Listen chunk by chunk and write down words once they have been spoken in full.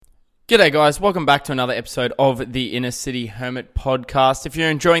G'day guys, welcome back to another episode of the Inner City Hermit podcast. If you're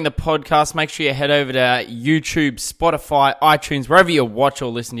enjoying the podcast, make sure you head over to YouTube, Spotify, iTunes, wherever you watch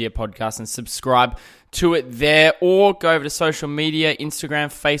or listen to your podcast and subscribe to it there, or go over to social media, Instagram,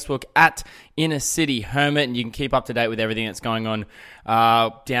 Facebook at Inner City Hermit, and you can keep up to date with everything that's going on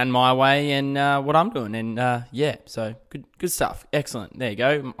down my way and what I'm doing. And so good stuff. Excellent. There you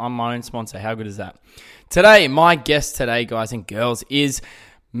go. I'm my own sponsor. How good is that? Today, my guest today, guys and girls, is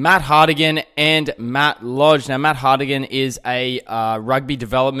Matt Hartigan and Matt Lodge. Now, Matt Hartigan is a rugby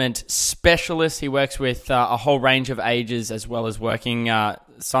development specialist. He works with a whole range of ages, as well as working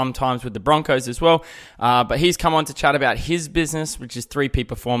sometimes with the Broncos as well. But he's come on to chat about his business, which is 3P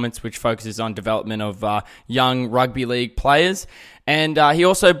Performance, which focuses on development of young rugby league players. And he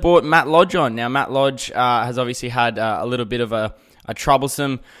also brought Matt Lodge on. Now, Matt Lodge has obviously had a little bit of a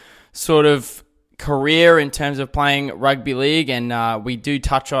troublesome sort of career in terms of playing rugby league, and we do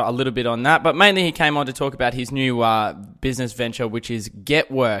touch a little bit on that, but mainly he came on to talk about his new business venture, which is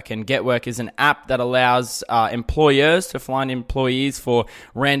GetWork. And GetWork is an app that allows employers to find employees for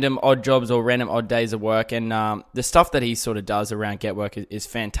random odd jobs or random odd days of work, and the stuff that he sort of does around GetWork is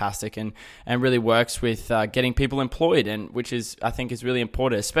fantastic and really works with getting people employed, and which is, I think, is really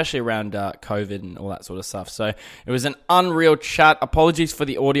important, especially around COVID and all that sort of stuff. So it was an unreal chat. Apologies for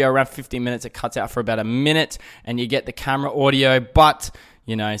the audio, around 15 minutes. It cuts out for about a minute and you get the camera audio, but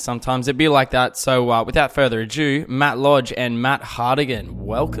you know, sometimes it'd be like that. So without further ado, Matt Lodge and Matt Hartigan,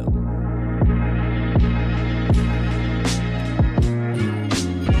 welcome.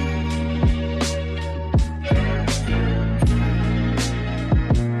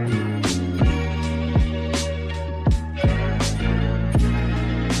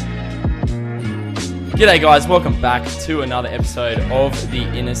 G'day guys, welcome back to another episode of the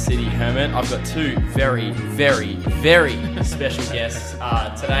Inner City Hermit. I've got two very, very, very special guests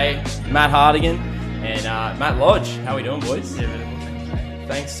today, Matt Hartigan and Matt Lodge. How are we doing, boys? Yeah, really well,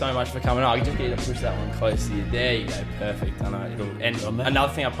 Thanks so much for coming on. I just get you to push that one close to you. There you go, perfect. I know it'll. And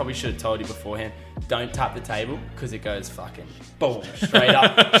another thing I probably should have told you beforehand: don't tap the table because it goes fucking boom straight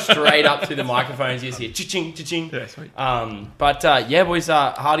up through the microphones. You just hear cha-ching, cha-ching. Yeah, sweet. Boys,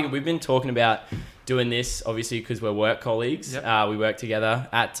 Hartigan, we've been talking about doing this obviously because we're work colleagues. Yep. We work together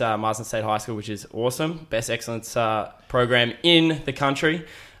at Marsden State High School, which is awesome. Best excellence program in the country.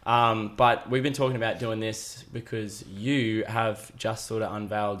 But we've been talking about doing this because you have just sort of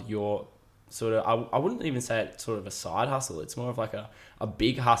unveiled your sort of, I wouldn't even say it's sort of a side hustle. It's more of like a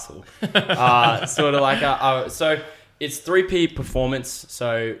big hustle. Sort of like so it's 3P Performance,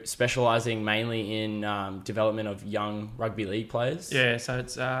 so specialising mainly in development of young rugby league players. Yeah, so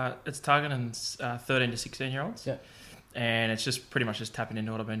it's targeting 13 to 16 year olds. Yeah. And it's just pretty much just tapping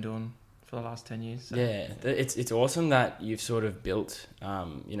into what I've been doing for the last 10 years. So. Yeah, it's awesome that you've sort of built,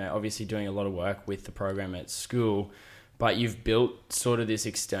 obviously doing a lot of work with the program at school, but you've built sort of this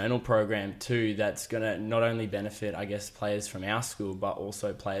external program too that's going to not only benefit, I guess, players from our school, but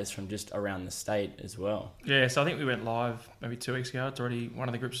also players from just around the state as well. Yeah, so I think we went live maybe 2 weeks ago. It's already, one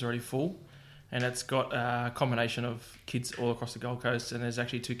of the groups is already full, and it's got a combination of kids all across the Gold Coast, and there's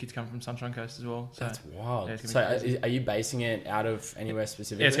actually 2 kids coming from Sunshine Coast as well. So, that's wild. Yeah, so are you basing it out of anywhere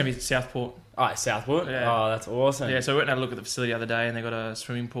specifically? Yeah, it's going to be Southport. Oh, Southport? Yeah. Oh, that's awesome. Yeah, so we went and had a look at the facility the other day, and they've got a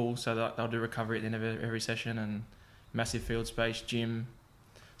swimming pool, so they'll do recovery at the end of every session, and massive field space, gym.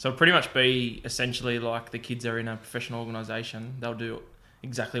 So it'll pretty much be essentially like the kids are in a professional organisation. They'll do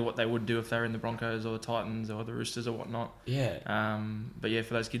exactly what they would do if they were in the Broncos or the Titans or the Roosters or whatnot. Yeah. But yeah,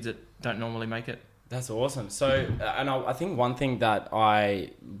 for those kids that don't normally make it. That's awesome. So, and I think one thing that I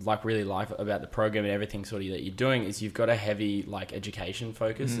really like about the program and everything sort of that you're doing is you've got a heavy like education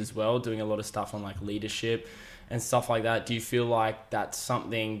focus as well, doing a lot of stuff on like leadership and stuff like that. Do you feel like that's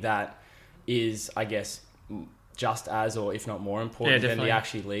something that is, I guess, just as, or if not more important than the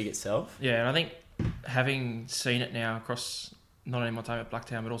actual league itself? Yeah, and I think having seen it now across not only my time at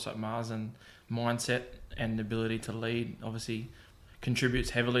Blacktown but also at Marsden, mindset and the ability to lead obviously contributes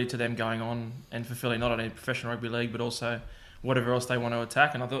heavily to them going on and fulfilling not only professional rugby league but also whatever else they want to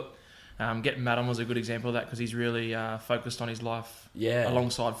attack. And I thought getting Matt on was a good example of that because he's really focused on his life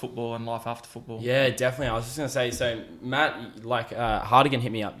alongside football and life after football. Yeah, definitely. I was just going to say, so Matt, Hartigan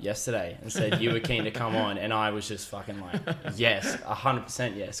hit me up yesterday and said you were keen to come on, and I was just fucking like, yes,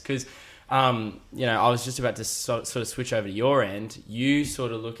 100% yes. Because, I was just about to sort of switch over to your end. You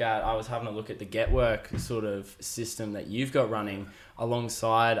sort of I was having a look at the GetWork sort of system that you've got running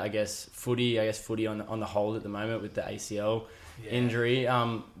alongside, I guess, footy on the hold at the moment with the ACL injury.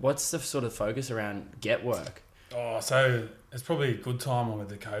 What's the sort of focus around GetWork? Oh, so it's probably a good time with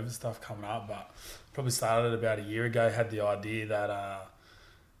the COVID stuff coming up, but probably started about a year ago. Had the idea that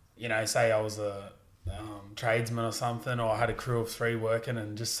say I was a tradesman or something, or I had a crew of 3 working,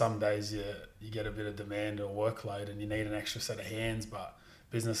 and just some days you get a bit of demand or workload and you need an extra set of hands. But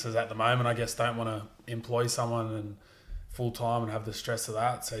businesses at the moment, I guess, don't want to employ someone and full time and have the stress of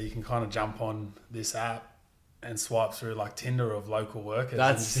that. So you can kind of jump on this app and swipe through like Tinder of local workers.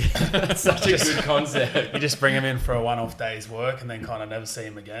 That's such a good concept. You just bring them in for a one-off day's work and then kind of never see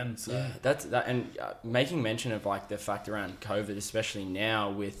them again. So. Yeah, that's that. And making mention of like the fact around COVID, especially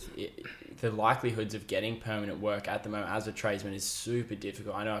now with the likelihoods of getting permanent work at the moment as a tradesman is super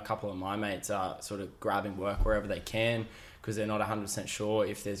difficult. I know a couple of my mates are sort of grabbing work wherever they can because they're not 100% sure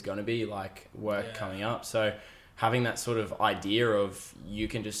if there's going to be like work coming up. So having that sort of idea of you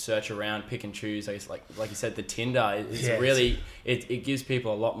can just search around, pick and choose, I guess, like you said, the Tinder is really, it gives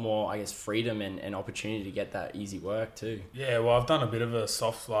people a lot more, I guess, freedom and opportunity to get that easy work too. Yeah, well, I've done a bit of a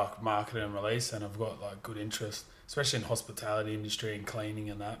soft like marketing and release, and I've got like good interest, especially in hospitality industry and cleaning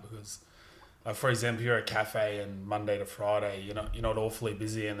and that, because like, for example, you're at a cafe and Monday to Friday, you're not awfully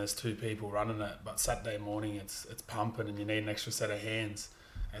busy and there's 2 people running it, but Saturday morning it's pumping and you need an extra set of hands.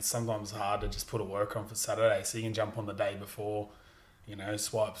 It's sometimes hard to just put a worker on for Saturday, so you can jump on the day before,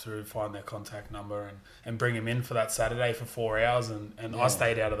 swipe through, find their contact number and bring them in for that Saturday for 4 hours. And I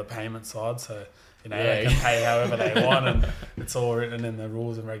stayed out of the payment side, so they can pay however they want, and it's all written in the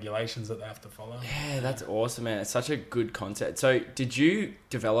rules and regulations that they have to follow. Yeah, that's awesome, man. It's such a good concept. So did you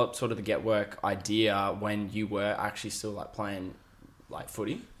develop sort of the Get Work idea when you were actually still like playing like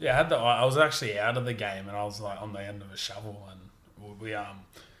footy? Yeah, I was actually out of the game and I was like on the end of a shovel, and we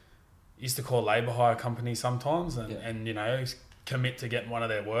used to call labour hire companies sometimes and commit to getting one of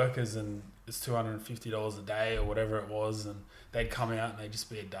their workers, and it's $250 a day or whatever it was, and they'd come out and they'd just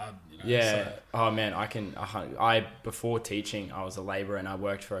be a dud. Yeah. So, oh man, I before teaching, I was a labourer and I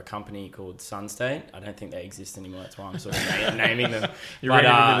worked for a company called Sunstate. I don't think they exist anymore. That's why I'm sort of naming them.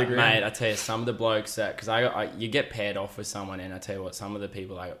 But mate, I tell you, some of the blokes that, because you get paired off with someone, and I tell you what, some of the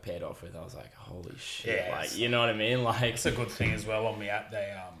people I got paired off with, I was like, holy shit, like, you know what I mean? Like, it's a good thing as well on the app.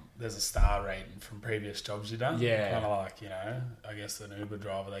 There's a star rating from previous jobs you've done. Yeah. Kind of like, I guess an Uber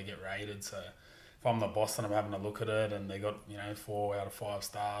driver, they get rated. So if I'm the boss and I'm having a look at it and they got, 4 out of 5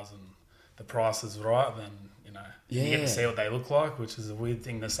 stars and the price is right, then, you get to see what they look like, which is a weird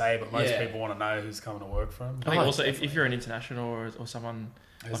thing to say, but most people want to know who's coming to work for them. I think also if you're an international or someone,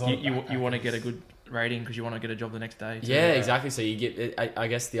 like you want to get a good rating because you want to get a job the next day too. Yeah, exactly. So you get, I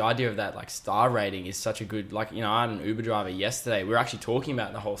guess the idea of that like star rating is such a good, like, I had an Uber driver yesterday. We were actually talking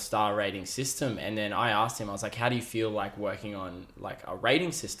about the whole star rating system, and then I asked him, I was like, how do you feel like working on like a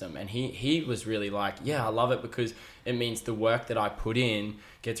rating system? And he was really like, yeah, I love it because it means the work that I put in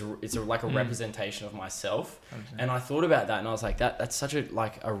it's like a representation of myself. 100%. And I thought about that and I was like, that's such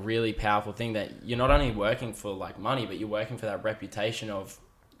a really powerful thing, that you're not only working for like money, but you're working for that reputation of,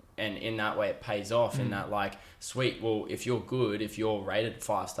 and in that way it pays off in that like, sweet, well, if you're good, if you're rated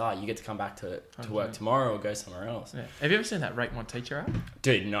 5-star, you get to come back to work tomorrow or go somewhere else. Yeah. Have you ever seen that Rate My Teacher app?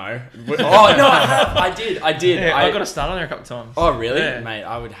 Dude, no. Oh, no, I have. I did. Yeah, I got a start on there a couple of times. Oh, really? Yeah. Mate,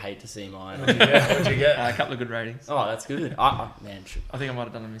 I would hate to see mine. What'd you get? A couple of good ratings. Oh, that's good. Man, I think I might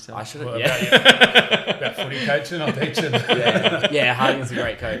have done it myself. I should have. About footy coaching or teaching? Yeah, Harding's a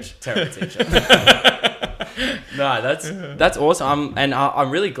great coach. Terrible teacher. No, that's awesome. I'm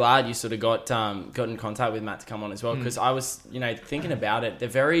really glad you sort of got in contact with Matt to come on as well, because I was thinking about it. They're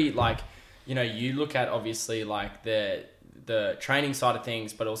very like, you look at obviously like the training side of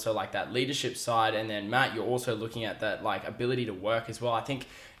things, but also like that leadership side, and then Matt, you're also looking at that like ability to work as well. I think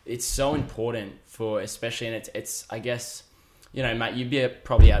it's so important for, especially, and it's I guess, Matt, you'd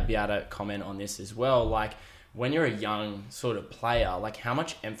probably be able to comment on this as well. Like when you're a young sort of player, like how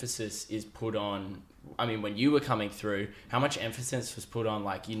much emphasis is put on, I mean, when you were coming through, how much emphasis was put on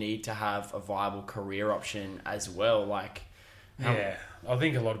like you need to have a viable career option as well? Like, I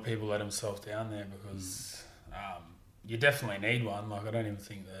think a lot of people let themselves down there because you definitely need one. Like, I don't even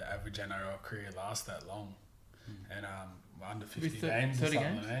think the average NRL career lasts that long. And under 50 games or 30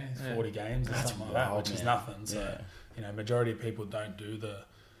 something, games? 40 games or something like that, which is nothing. So, majority of people don't do the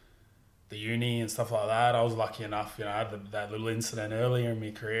uni and stuff like that. I was lucky enough, I had that little incident earlier in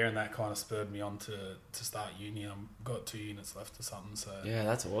my career, and that kind of spurred me on to start uni. I've got 2 units left or something. So yeah,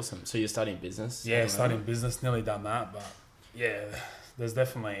 that's awesome. So you're studying business? Yeah, studying business, nearly done that. But yeah, there's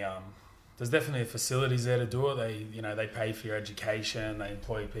definitely there's definitely facilities there to do it. They pay for your education. They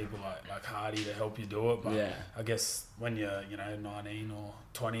employ people like Hardy to help you do it. But Yeah. I guess when you're 19 or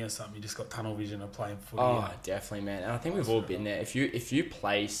 20 or something, you just got tunnel vision of playing footy. Oh, definitely, man. And I think we've all been there. If you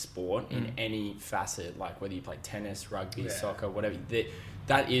play sport in any facet, like whether you play tennis, rugby, soccer, whatever,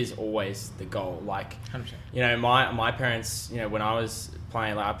 that is always the goal. Like, 100%. My parents, when I was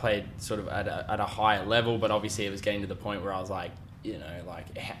playing, like I played sort of at a higher level, but obviously it was getting to the point where I was like,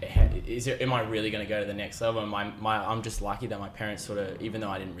 am I really going to go to the next level? And I'm just lucky that my parents sort of, even though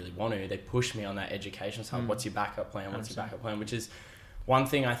I didn't really want to, they pushed me on that education side. What's your backup plan? What's your backup plan? Which is one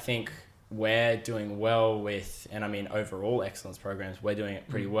thing I think we're doing well with, and I mean overall excellence programs, we're doing it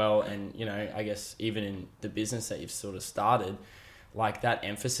pretty well. And, I guess even in the business that you've sort of started, like that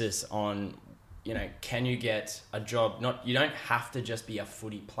emphasis on, can you get a job? You don't have to just be a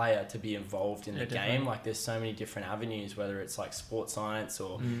footy player to be involved in the game. Like there's so many different avenues, whether it's like sports science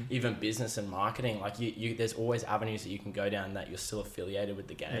or even business and marketing. Like there's always avenues that you can go down that you're still affiliated with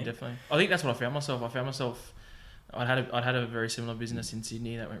the game. Yeah, definitely. I think that's what I found myself. I'd had a very similar business in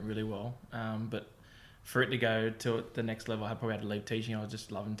Sydney that went really well. But for it to go to the next level, I probably had to leave teaching. I was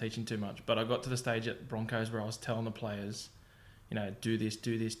just loving teaching too much. But I got to the stage at Broncos where I was telling the players, do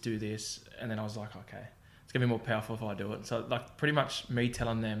this. And then I was like, okay, it's going to be more powerful if I do it. So like pretty much me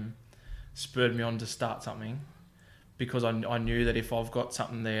telling them spurred me on to start something, because I knew that if I've got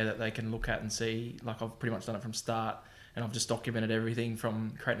something there that they can look at and see, like I've pretty much done it from start, and I've just documented everything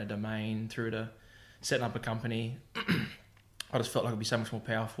from creating a domain through to setting up a company. I just felt like it'd be so much more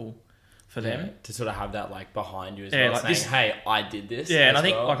powerful for them to sort of have that like behind you as well, like saying, hey, I did this. Yeah, and I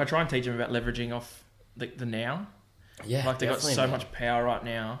think like I try and teach them about leveraging off the now. Yeah, like they've got so much power right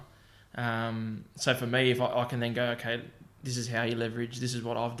now. So for me, if I can then go, okay, this is how you leverage, this is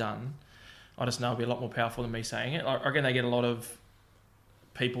what I've done, I just know it'll be a lot more powerful than me saying it. Like, again, they get a lot of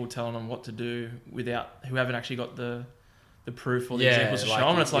people telling them what to do who haven't actually got the proof or the examples to show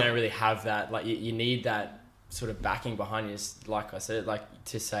them. It's you don't really have that. Like you need that sort of backing behind you. Like I said, like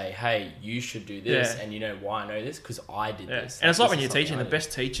to say, hey, you should do this, and you know why I know this because I did this. And it's like when you're teaching, the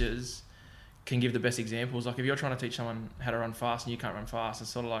best teachers can give the best examples. Like if you're trying to teach someone how to run fast and you can't run fast, it's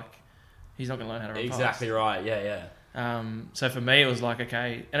sort of like he's not going to learn how to run fast. Exactly right. Yeah. So for me, it was like,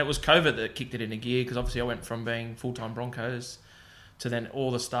 okay, and it was COVID that kicked it into gear, because obviously I went from being full-time Broncos to then all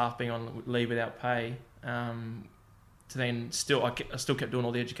the staff being on leave without pay, to then I still kept doing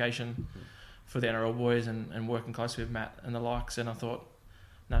all the education for the NRL boys and working closely with Matt and the likes, and I thought,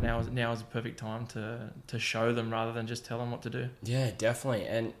 no, now is the perfect time to show them rather than just tell them what to do. Yeah, definitely.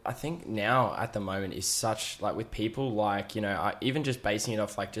 And I think now at the moment is such, like with people like, even just basing it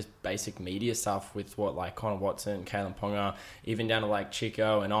off like just basic media stuff with what like Connor Watson, Kalen Ponga, even down to like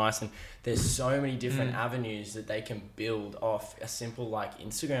Chico and Ice, and there's so many different avenues that they can build off a simple like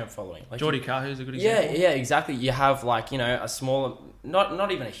Instagram following. Like Geordie Kahu's a good example. Yeah, exactly. You have like, a smaller,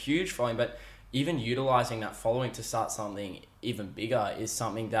 not even a huge following, but even utilizing that following to start something even bigger is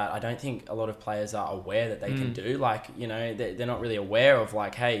something that I don't think a lot of players are aware that they can do. Like, they're not really aware of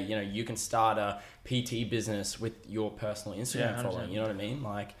like, hey, you can start a PT business with your personal Instagram following. You know what I mean?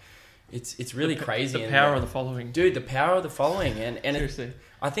 Like, it's really crazy. The power of the following. Dude, the power of the following. And Seriously.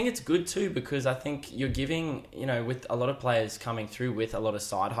 I think it's good too, because I think you're giving, with a lot of players coming through with a lot of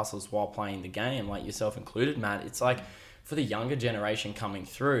side hustles while playing the game, like yourself included, Matt, it's like, for the younger generation coming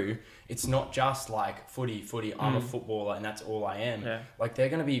through, it's not just like footy, I'm a footballer and that's all I am. Yeah. Like they're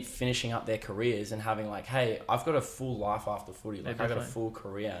going to be finishing up their careers and having like, hey, I've got a full life after footy. Like I've got a full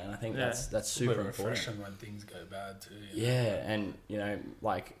career, and I think that's super important. Refreshing when things go bad too. Yeah, and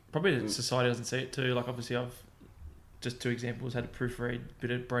like probably society doesn't see it too. Like obviously I've just two examples, had to proofread a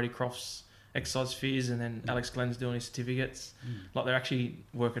bit of Brady Croft's exercise fears, and then Alex Glenn's doing his certificates. Like they're actually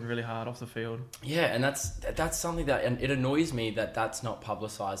working really hard off the field. Yeah, and that's something that, and it annoys me that that's not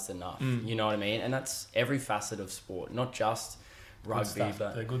publicised enough. You know what I mean? And that's every facet of sport, not just rugby,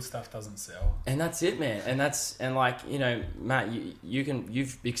 but the good stuff doesn't sell. And that's it, man. And like Matt,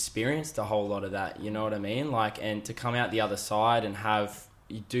 you've experienced a whole lot of that. You know what I mean? Like, and to come out the other side and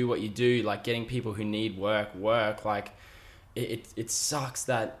you do what you do, like getting people who need work, like. It sucks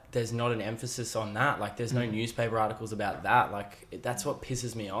that there's not an emphasis on that. Like there's no newspaper articles about that. Like that's what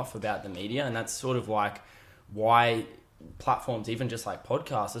pisses me off about the media, and that's sort of like why platforms, even just like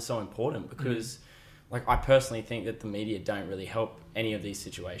podcasts, are so important, because like I personally think that the media don't really help any of these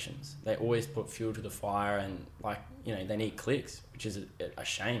situations. They always put fuel to the fire, and like they need clicks, which is a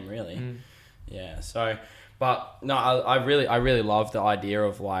shame, really. Yeah. So, but no, I really love the idea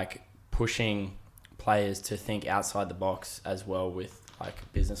of like pushing players to think outside the box as well with like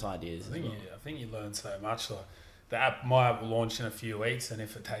business ideas. I think you learn so much. Like the app, my app will launch in a few weeks, and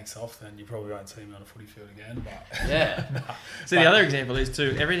if it takes off, then you probably won't see me on a footy field again. But Yeah. So the other example is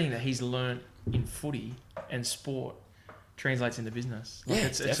too, everything that he's learnt in footy and sport translates into business. Yeah,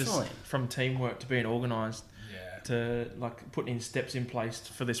 it's just definitely. from teamwork to being organised yeah, to like putting in steps in place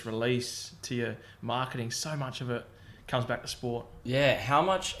for this release to your marketing. So much of it comes back to sport. Yeah, how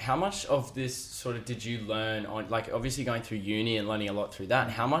much of this sort of did you learn on, like, obviously going through uni and learning a lot through that,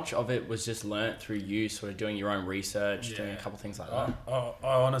 and how much of it was just learnt through you sort of doing your own research, doing a couple things like that? I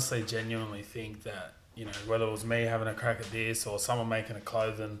honestly genuinely think that, you know, whether it was me having a crack at this or someone making a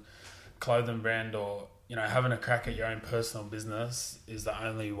clothing brand, or, you know, having a crack at your own personal business is the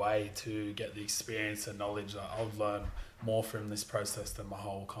only way to get the experience and knowledge that I've learned more from this process than my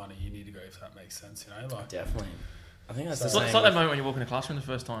whole kind of uni degree, if that makes sense, you know? Like, Definitely. I think that's So- the same. It's like that moment when you walk in a classroom the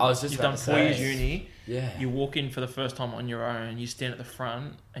first time. I was just You've about done to 4 say. years uni. Yeah. You walk in for the first time on your own. You stand at the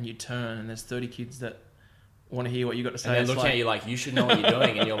front and you turn, and there's 30 kids that want to hear what you got to say. And they're It's looking like- at you like, you should know what you're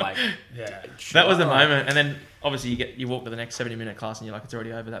doing, and you're like, yeah. That was the "Shut up." moment, and then obviously you walk to the next 70-minute class, and you're like, it's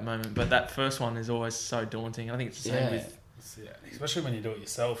already over that moment. But that first one is always so daunting. I think it's the same Yeah. with. Yeah, especially when you do it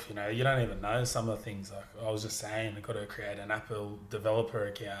yourself, you know, you don't even know some of the things. Like I was just saying, you've got to create an Apple developer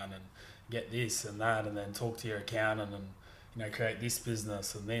account and get this and that, and then talk to your accountant and, you know, create this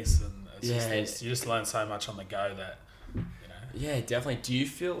business and this, and you just learn so much on the go that, you know. Yeah, definitely. Do you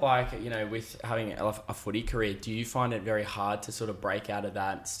feel like, you know, with having a footy career, do you find it very hard to sort of break out of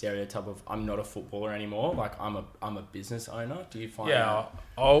that stereotype of I'm not a footballer anymore, like I'm a business owner? Do you find Yeah,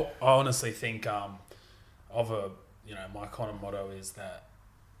 I honestly think you know, my kind of motto is that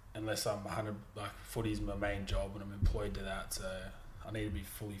unless I'm 100, like footy's my main job and I'm employed to that, so I need to be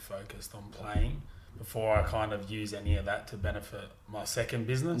fully focused on playing before I kind of use any of that to benefit my second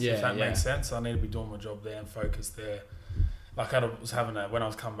business, if that makes sense. I need to be doing my job there and focus there. Like I was when I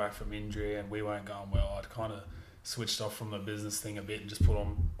was coming back from injury and we weren't going well, I'd kind of switched off from the business thing a bit and just put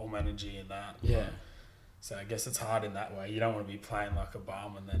all my energy in that. Yeah. So I guess it's hard in that way. You don't want to be playing like a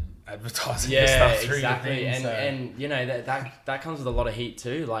bum and then advertising Yeah, your stuff through exactly. your thing. And you know, that comes with a lot of heat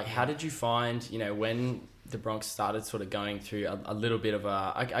too. Like, how did you find, you know, when the Bronx started sort of going through a little bit of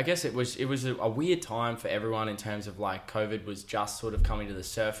I guess it was a weird time for everyone in terms of like COVID was just sort of coming to the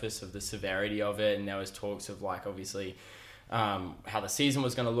surface of the severity of it, and there was talks of like obviously how the season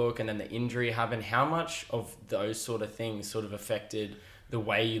was going to look, and then the injury happened. How much of those sort of things sort of affected the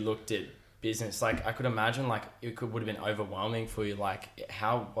way you looked at business? Like I could imagine like would have been overwhelming for you. Like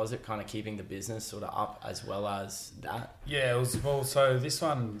how was it kind of keeping the business sort of up as well as that? Yeah, it was, well, so this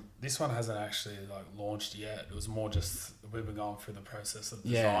one hasn't actually like launched yet. It was more just we've been going through the process of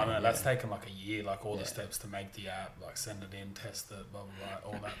design, and that's taken like a year, like all the steps to make the app, like send it in, test it, blah blah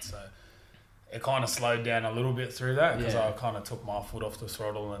blah, all that. So it kind of slowed down a little bit through that because I kind of took my foot off the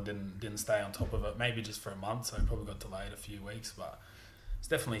throttle and didn't stay on top of it. Maybe just for a month, so it probably got delayed a few weeks, but it's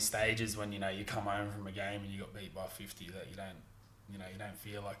definitely stages when, you know, you come home from a game and you got beat by 50 that you don't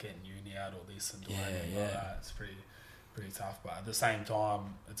feel like getting uni out or this and doing anything like that. It's pretty tough, but at the same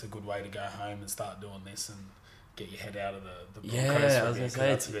time, it's a good way to go home and start doing this and get your head out of the Broncos. I was going to say,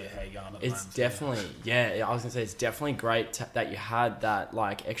 that's a bit how you're going at the it's moment, definitely, I was going to say, it's definitely great that you had that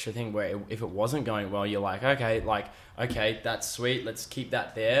like extra thing where if it wasn't going well, you're like, okay, that's sweet, let's keep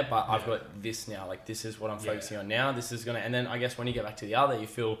that there, but I've got this now, like this is what I'm focusing on now, this is going to, and then I guess when you get back to the other, you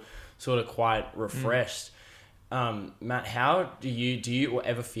feel sort of quite refreshed. Matt, how do you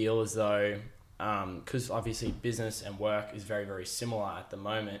ever feel as though, because obviously business and work is very, very similar at the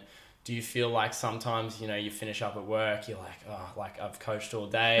moment, do you feel like sometimes, you know, you finish up at work, you're like, oh, like I've coached all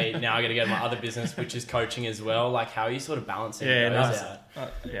day, now I got to go to my other business, which is coaching as well. Like, how are you sort of balancing those out? I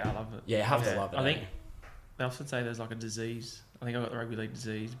love it. Yeah, you have to love it. I think they often say there's like a disease. I think I got the rugby league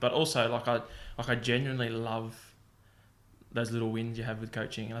disease, but also I genuinely love those little wins you have with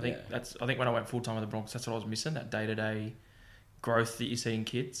coaching, and I think when I went full time with the Broncos, that's what I was missing, that day to day growth that you see in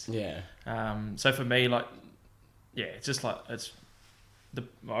kids. Yeah. So for me, like, it's just like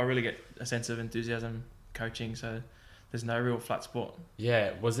I really get a sense of enthusiasm coaching, so there's no real flat spot.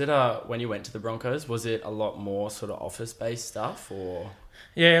 Yeah. Was it when you went to the Broncos, was it a lot more sort of office-based stuff, or?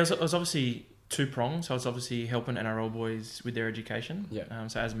 Yeah, it was obviously two-pronged. So it's obviously helping NRL boys with their education. Yeah.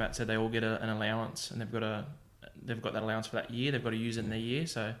 So as Matt said, they all get an allowance, and they've got that allowance for that year. They've got to use it in their year.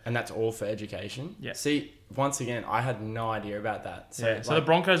 So. And that's all for education? Yeah. See, once again, I had no idea about that. So, so the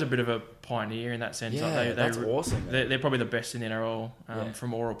Broncos are a bit of a pioneer in that sense. Yeah, like that's awesome. They're probably the best in the NRL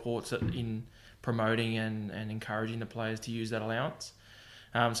from all reports in promoting and encouraging the players to use that allowance.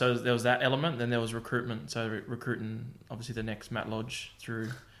 So there was that element. Then there was recruitment. So recruiting, obviously, the next Matt Lodge through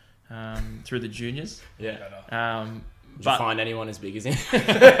the juniors. Yeah. Did you find anyone as big as him?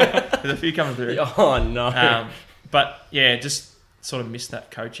 There's a few coming through. Oh, no. But yeah, just sort of missed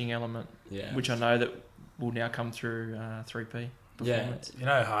that coaching element, Yeah. which I know that will now come through 3P performance. You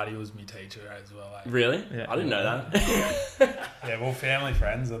know, Hardy was my teacher as well. Really? Yeah. I didn't know that. Yeah, well, family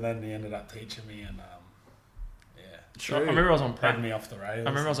friends, and then he ended up teaching me, and I remember I was on prac. had me off the rails. I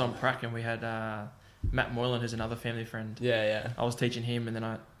remember I was on prac and we had Matt Moylan, who's another family friend. Yeah. I was teaching him, and then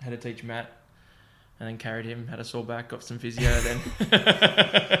I had to teach Matt, and then carried him, had a sore back, got some physio. Then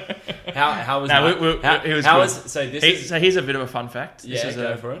How was no, that? he was how good. was so this is So here's a bit of a fun fact. yeah, This is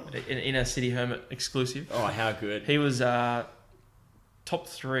go for it. an Inner City Hermit exclusive. Oh, how good. He was top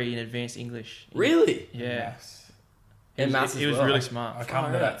 3 in advanced English. Really? Yeah. And maths he as was well. really smart. I come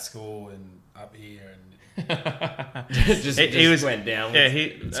to Far out. that school and up here, and just went down. Yeah,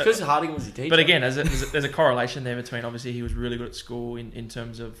 It's because Harding was your teacher. But again, there's a correlation there between, obviously he was really good at school in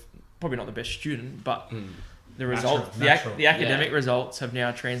terms of probably not the best student, but the result, Natural. the academic results have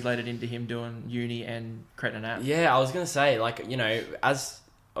now translated into him doing uni and creating an app. Yeah, I was gonna say, like, you know, as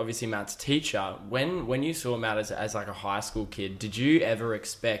obviously Matt's teacher, when you saw Matt as like a high school kid, did you ever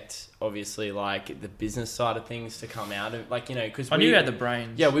expect, obviously, like the business side of things to come out of, like, you know, because I knew you had the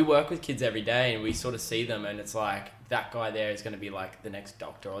brains. Yeah, we work with kids every day, and we sort of see them, and it's like that guy there is going to be like the next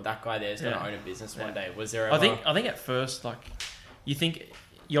doctor, or that guy there is going to own a business one day. Was there ever... I think at first, like, you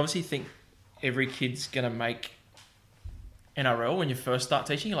obviously think every kid's going to make NRL when you first start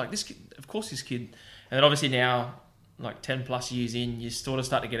teaching. You're like, this kid, of course this kid. And then obviously now, like 10 plus years in, you sort of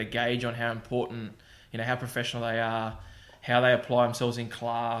start to get a gauge on how important, you know, how professional they are, how they apply themselves in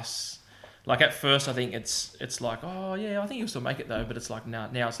class. Like at first, I think it's like, oh yeah, I think you'll still make it though. But it's like now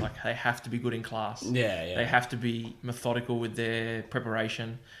it's like they have to be good in class. Yeah. They have to be methodical with their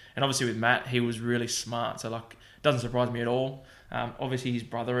preparation. And obviously with Matt, he was really smart. So like, it doesn't surprise me at all. Obviously his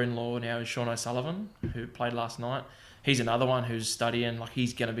brother-in-law now is Sean O'Sullivan, who played last night. He's another one who's studying. Like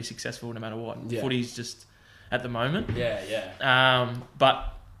he's going to be successful no matter what. Yeah. Footy's just at the moment. Yeah.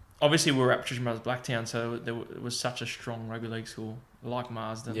 But obviously we were at Tristan Brothers Blacktown, so it was such a strong rugby league school, like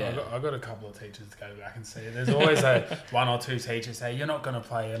Marsden. Yeah. I got a couple of teachers to go back and see. There's always one or two teachers say, "You're not going to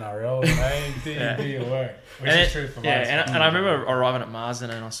play NRL, mate. Do your work," which is true for most. Yeah, and I remember arriving at Marsden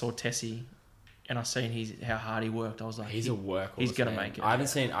and I saw Tessie, and I seen how hard he worked. I was like, he's a workhorse. He's gonna man. make it. I haven't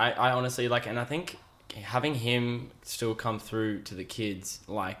seen. I honestly like, and I think having him still come through to the kids,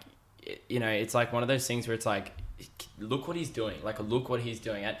 like, you know, it's like one of those things where it's like, look what he's doing. Like, look what he's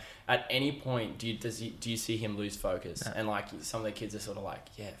doing. At any point, do you see him lose focus? No. And like some of the kids are sort of like,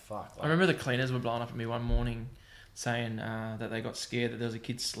 yeah, fuck. Like, I remember the cleaners were blowing up at me one morning, saying that they got scared that there was a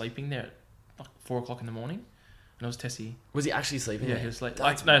kid sleeping there at like 4:00 in the morning, and it was Tessie. Was he actually sleeping? Yeah, there? he was sleeping.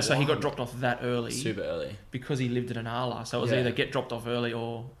 That's Like, no, so he got wild. dropped off that early, super early, because he lived in Anala. So it was either get dropped off early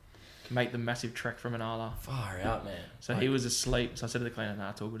or make the massive trek from Anala. Far out, man. So like, he was asleep. So I said to the cleaner,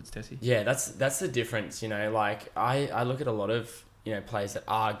 "Nah, it's all good. It's Tessie." Yeah, that's the difference. You know, like I look at a lot of, you know, players that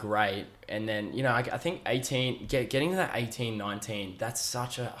are great, and then, you know, I think 18 getting to that 18, 19, that's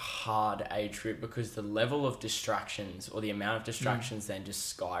such a hard age group, because the level of distractions, or the amount of distractions then just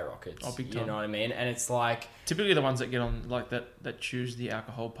skyrockets. Oh, big You time. know what I mean? And it's like, Typically the ones that get on, like, that choose the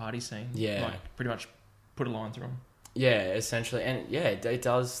alcohol party scene. Yeah. Like, pretty much put a line through them. yeah, essentially, and yeah, it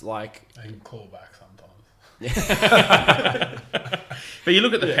does, like, They can claw back sometimes. But you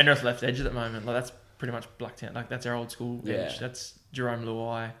look at the Penrith left edge at the moment, like, that's pretty much Blacktown. Like, that's our old school edge. Yeah. That's Jerome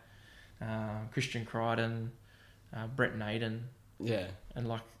Luai, Christian Crichton, Brett Naden. yeah. And,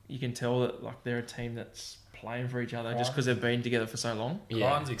 like, you can tell that, like, they're a team that's playing for each other just because they've been together for so long. Yeah.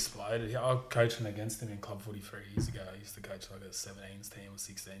 Ryan's exploded. I was coaching against him in Club Footy 3 years ago. I used to coach like a 17s team or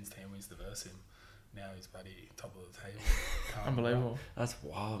 16s team. We used to verse him. Now he's bloody top of the table. Can't Unbelievable. That's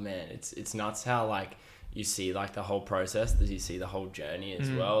wild, man. It's nuts how, like, you see, like, the whole process, that you see the whole journey as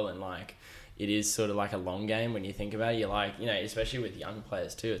well, and like, it is sort of like a long game when you think about it. You're like, you know, especially with young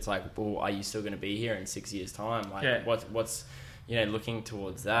players too, it's like, well, are you still going to be here in 6 years' time? Like, what's you know, looking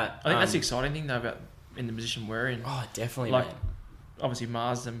towards that. I think that's the exciting thing, though, about in the position we're in. Oh, definitely, Like, man. obviously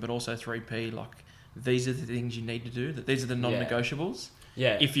Marsden, but also 3P. Like, these are the things you need to do. That these are the non-negotiables.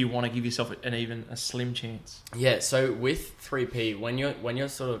 Yeah. If you want to give yourself even a slim chance. Yeah. So with 3P, when you're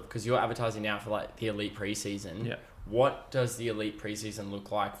sort of, because you're advertising now for like the elite preseason. Yeah. What does the elite preseason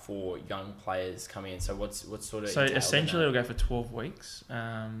look like for young players coming in? So what's sort of So entailed in essentially, that? it'll go for 12 weeks.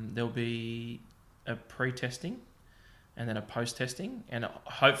 There'll be a pre-testing and then a post-testing, and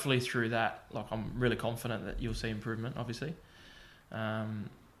hopefully through that, like, I'm really confident that you'll see improvement, obviously.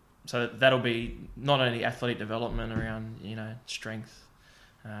 So that'll be not only athletic development around, you know, strength,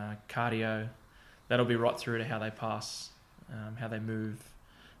 cardio, that'll be right through to how they pass, how they move.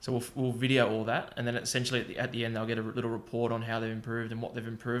 So we'll video all that, and then essentially at the end they'll get a little report on how they've improved and what they've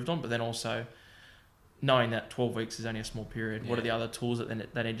improved on, but then also knowing that 12 weeks is only a small period. What are the other tools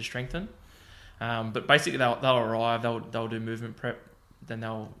that they need to strengthen? But basically, they'll arrive, they'll do movement prep, then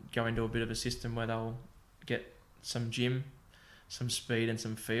they'll go into a bit of a system where they'll get some gym, some speed and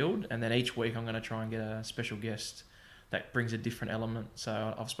some field, and then each week I'm going to try and get a special guest that brings a different element.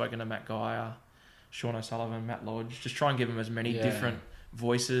 So I've spoken to Matt Geyer, Sean O'Sullivan, Matt Lodge, just try and give them as many different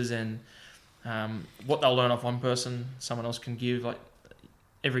voices, and what they'll learn off one person, someone else can give. Like,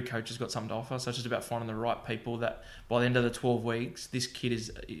 every coach has got something to offer, so it's just about finding the right people that by the end of the 12 weeks, this kid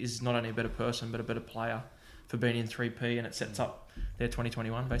is not only a better person, but a better player for being in 3P, and it sets up their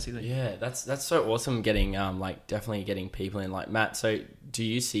 2021, basically. Yeah, that's so awesome getting, definitely getting people in. Like, Matt, so do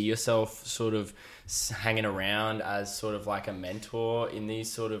you see yourself sort of hanging around as sort of like a mentor in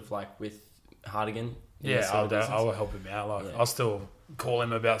these sort of like with Hartigan? Yeah, I will help him out. Like, I'll still call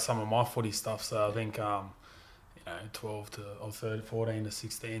him about some of my footy stuff, so I think... 12 to 14 to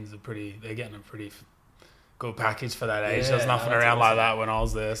 16s they're getting a pretty good package for that age. There's nothing around like that when I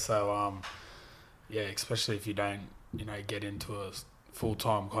was there. So, especially if you don't, get into a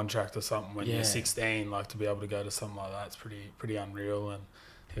full-time contract or something when you're 16, like to be able to go to something like that, it's pretty unreal. And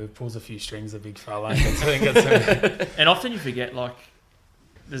he pulls a few strings, a big fella. And often you forget, like,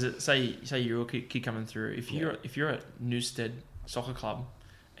 say you're a kid coming through. If you're at Newstead Soccer Club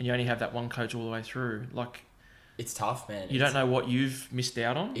and you only have that one coach all the way through, like, it's tough, man. You don't know what you've missed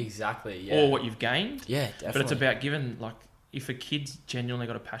out on. Exactly, yeah. Or what you've gained. Yeah, definitely. But it's about giving, like, if a kid's genuinely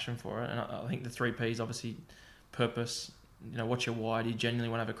got a passion for it, and I think the 3Ps, obviously, purpose, what's your why? Do you genuinely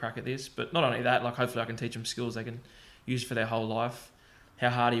want to have a crack at this? But not only that, like, hopefully I can teach them skills they can use for their whole life. How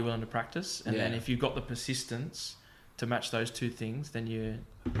hard are you willing to practice? And then if you've got the persistence to match those two things, then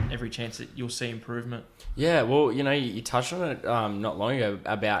every chance that you'll see improvement. Yeah, well, you touched on it not long ago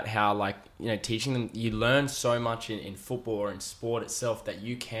about how, like, teaching them, you learn so much in football or in sport itself that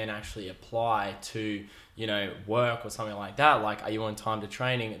you can actually apply to, work or something like that. Like, are you on time to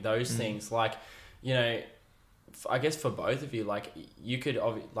training? Those things, like, I guess for both of you, like, you could,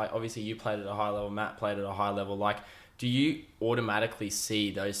 obviously you played at a high level, Matt played at a high level, like, do you automatically see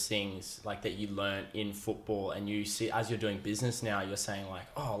those things like that you learn in football, and you see as you're doing business now, you're saying like,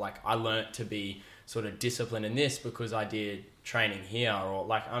 oh, like I learnt to be sort of disciplined in this because I did training here, or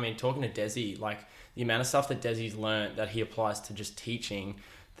like, I mean, talking to Desi, like the amount of stuff that Desi's learnt that he applies to just teaching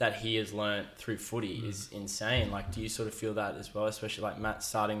that he has learnt through footy is insane. Like, do you sort of feel that as well, especially like Matt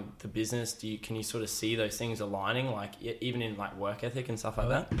starting the business? Can you sort of see those things aligning, like even in like work ethic and stuff like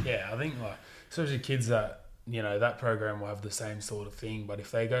that? Yeah, I think like especially kids that, that program will have the same sort of thing, but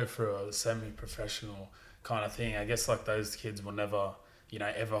if they go through a semi-professional kind of thing, I guess like those kids will never,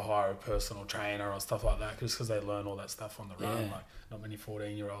 ever hire a personal trainer or stuff like that, just because they learn all that stuff on the run. Like, not many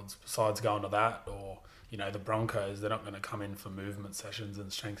 14-year-olds, besides going to that, or, the Broncos, they're not going to come in for movement sessions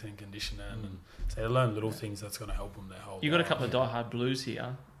and strength and conditioning. And so they learn little things that's going to help them their whole life. You've got a couple of diehard Blues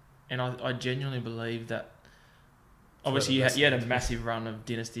here, and I genuinely believe that. Obviously, you had a massive run of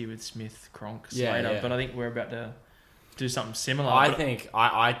dynasty with Smith, Cronk, Slater, but I think we're about to do something similar.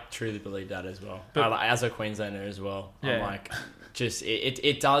 I truly believe that as well. But as a Queenslander as well, I'm like, just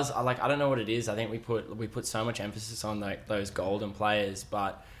it does. I don't know what it is. I think we put so much emphasis on like those golden players,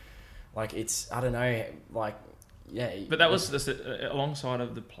 but like I don't know, like yeah. But that was just alongside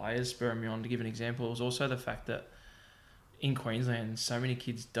of the players spurring me on to give an example. It was also the fact that in Queensland, so many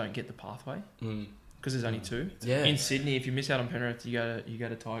kids don't get the pathway. Because there's only two. Yeah. In Sydney, if you miss out on Penrith, you go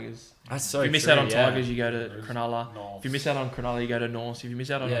to Tigers. That's so If you miss true, out on Tigers, you go to Cronulla. North. If you miss out on Cronulla, you go to North. If you miss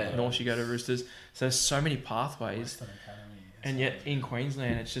out on North, you go to Roosters. So there's so many pathways. And yet in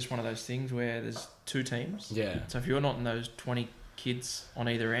Queensland, it's just one of those things where there's two teams. Yeah. So if you're not in those 20 kids on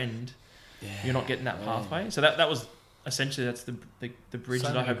either end, you're not getting that pathway. So that was essentially that's the bridge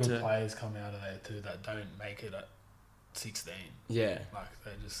that I hope to. Players come out of there too that don't make it at 16. Yeah. Like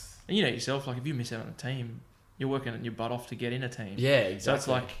they just. And yourself, like if you miss out on a team, you're working your butt off to get in a team. Yeah, exactly. So it's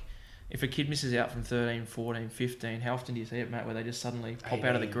like, if a kid misses out from 13, 14, 15, how often do you see it, Matt, where they just suddenly pop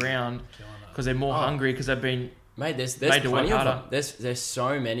out of the ground because they're more hungry because they've been made there's made to work plenty of harder. them. There's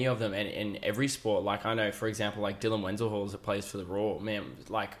so many of them, and in every sport. Like I know, for example, like Dylan Wenzelhals that plays for the Raw, man,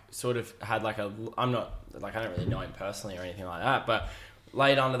 like sort of had like I'm not like I don't really know him personally or anything like that, but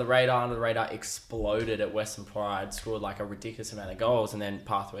laid under the radar, exploded at Western Pride, scored like a ridiculous amount of goals, and then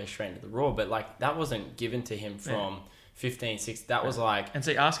pathway straight into the Raw. But like that wasn't given to him from 15, 16. That was like... And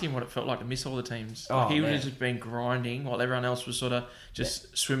see, ask him what it felt like to miss all the teams. Like he would have just been grinding while everyone else was sort of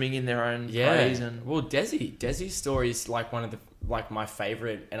just swimming in their own praise. And well, Desi's story is like one of the my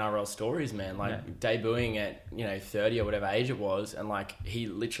favorite NRL stories, man. Like debuting at 30 or whatever age it was, and like he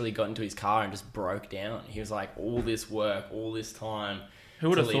literally got into his car and just broke down. He was like, all this work, all this time, Who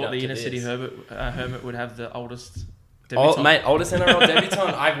would have to lead thought up the to inner city this. Hermit would have the oldest Oh, debutant? mate, oldest NRL debutant.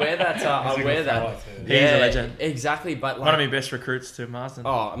 I wear that. I wear that. He's a legend. Exactly, but like, One of my best recruits to Marsden.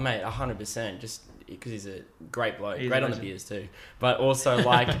 oh, mate, 100%. Just because he's a great bloke, He's great a on the legend. beers too. But also,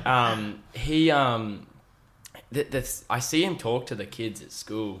 like, he I see him talk to the kids at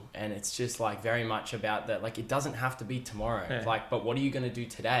school, and it's just like very much about that. Like, it doesn't have to be tomorrow. Yeah. Like, but what are you going to do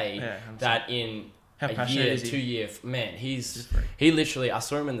today? Yeah, 100%. That in How a passionate year, is he? 2 year, man, He's free. he literally. I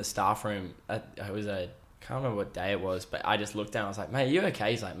saw him in the staff room. It was can't remember what day it was, but I just looked down. I was like, mate, are you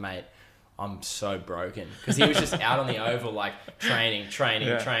okay? He's like, mate, I'm so broken, because he was just out on the oval, like training.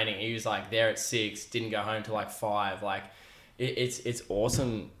 Yeah. He was like there at 6, didn't go home till like 5. Like it's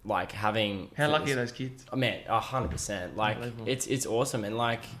awesome, like having. How lucky are those kids? Oh, man, 100%. Like Unbelievable. it's awesome, and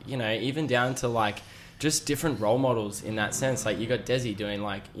like, you know, even down to like just different role models in that sense. Like, you got Desi doing,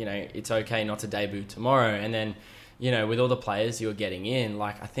 like, you know, it's okay not to debut tomorrow, and then, you know, with all the players you're getting in,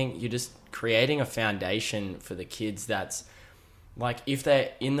 like, I think you're just creating a foundation for the kids that's like, if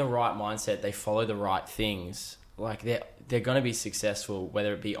they're in the right mindset, they follow the right things, like they're going to be successful,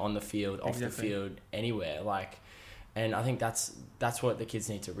 whether it be on the field, off the Exactly. field, anywhere. Like, and I think that's what the kids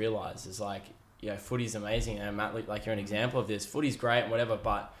need to realize is, like, you know, footy's amazing, and Matt, like, you're an example of this. Footy's great and whatever,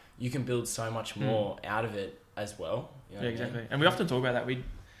 but you can build so much more out of it as well. You know Yeah, what I mean? exactly. And we often talk about that.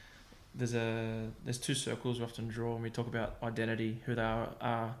 There's 2 circles we often draw when we talk about identity, who they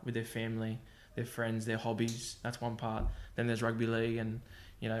are with their family, their friends, their hobbies. That's one part. Then there's rugby league, and,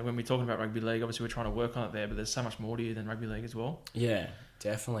 you know, when we're talking about rugby league, obviously we're trying to work on it there, but there's so much more to you than rugby league as well. Yeah,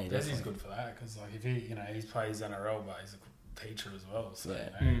 definitely. Desi's good for that, because like, if he, you know, he plays NRL, but he's a teacher as well. So Yeah.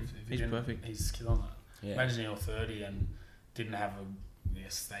 you know, if he He's didn't- perfect. He's skilled on that. Yeah. Imagine you're 30 and didn't have a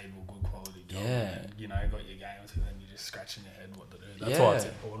stable, good quality job. Yeah. And, you know, got your game to, then you're just scratching your head what to do. That's Yeah. why it's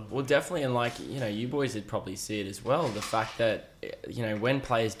important. Well, definitely, and like, you know, you boys would probably see it as well. The fact that, you know, when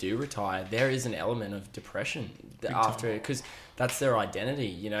players do retire, there is an element of depression after it, because that's their identity,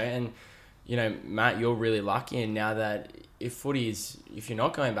 you know. And, you know, Matt, you're really lucky, and now that if you're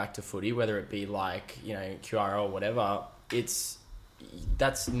not going back to footy, whether it be like, you know, QRL or whatever,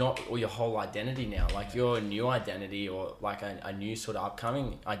 that's not all your whole identity now. Like, your new identity, or like a new sort of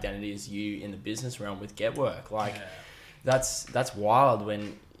upcoming identity, is you in the business realm with Get Work. Like, Yeah. that's wild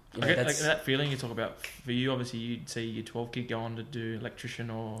when, you know, I get that's, that feeling you talk about. For you, obviously, you'd see your 12 kid go on to do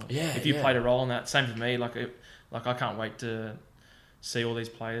electrician, or Yeah, if you yeah. played a role in that. Same for me. Like I can't wait to see all these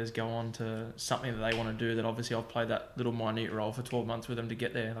players go on to something that they want to do. That obviously I've played that little minute role for 12 months with them to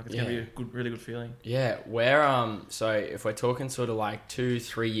get there. Like, it's gonna be a really good feeling. yeah. Where so if we're talking sort of like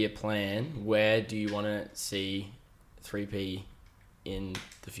 2-3 year plan, where do you want to see 3P in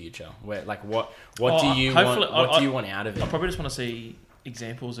the future? Where, like, what do you want? hopefully- What do you want out of I it? probably just want to see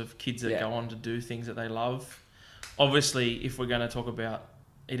examples of kids that Yeah. go on to do things that they love. Obviously, if we're going to talk about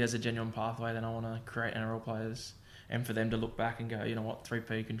it as a genuine pathway, then I want to create NRL players and for them to look back and go, you know what,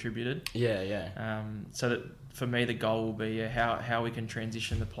 3P contributed. Yeah. So that for me, the goal will be how we can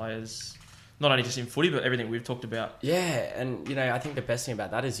transition the players, not only just in footy, but everything we've talked about. Yeah, and you know, I think the best thing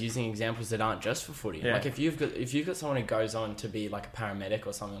about that is using examples that aren't just for footy. Yeah. Like, if you've got someone who goes on to be like a paramedic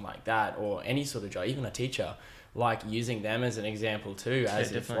or something like that, or any sort of job, even a teacher, like, using them as an example too, as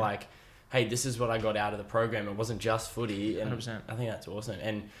if definitely. like, hey, this is what I got out of the program. It wasn't just footy, and 100%. I think that's awesome.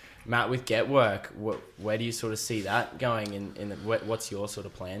 And Matt, with Get Work, where do you sort of see that going? What's your sort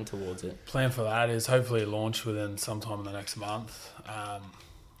of plan towards it? Plan for that is hopefully launch within sometime in the next month.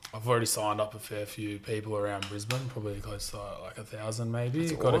 I've already signed up a fair few people around Brisbane, probably close to like 1,000 maybe.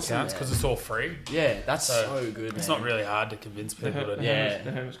 That's Got awesome, accounts man. because it's all free. Yeah, that's So, so good. It's man. not really hard to convince The people to. Yeah.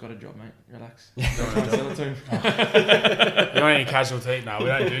 Hermit's got a job, mate. Relax. Don't Don't sell it to him. You don't need casualty. No, we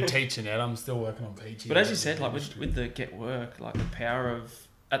don't do teaching yet. I'm still working on teaching. But as you said, like with the Get Work, like the power of,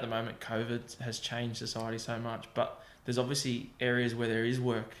 at the moment, COVID has changed society so much, but there's obviously areas where there is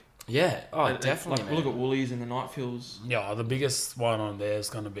work. Yeah. Oh, Like, definitely. Like, look at Woolies and the Nightfields. Yeah, the biggest one on there is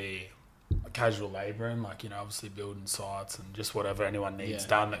going to be casual labouring, like, you know, obviously building sites and just whatever anyone needs Yeah.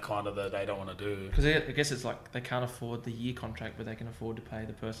 done that kind of that they don't want to do. Because I guess it's like they can't afford the year contract, but they can afford to pay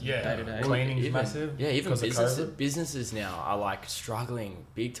the person day to day. Well, cleaning's massive. Yeah, even because of COVID. businesses now are like struggling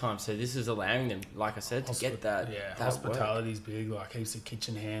big time. So this is allowing them, like I said, to get that. Yeah, that hospitality's big, like heaps of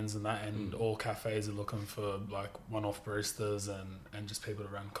kitchen hands and that, and Mm. all cafes are looking for like one-off baristas and just people to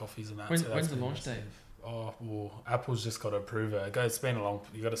run coffees and that. When's that's the been launch massive. date? Oh, well, Apple's just got to approve it. It's been a long.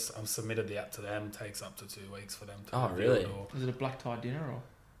 You got to. I've submitted the app to them. It takes up to 2 weeks for them to. Oh, review really? it all. Is it a black tie dinner or?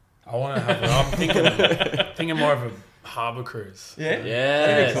 I want to have. I'm thinking more of a Harbour Cruise. Yeah? Yeah,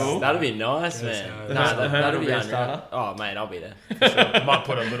 That'd be cool. That'd be nice, Yes, man. The Nah, Hermit that'd will be be a unreal. starter. Oh, mate, I'll be there. I might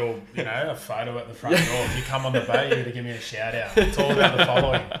put a little, a photo at the front door. If you come on the boat, you got to give me a shout out. It's all about the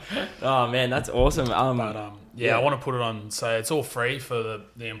following. Oh man, that's awesome. But I want to put it on. So it's all free for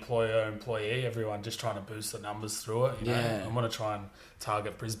the employer, employee, everyone. Just trying to boost the numbers through it. You know? Yeah. I'm going to try and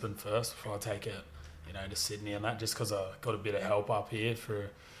target Brisbane first before I take it, to Sydney and that. Just because I got a bit of help up here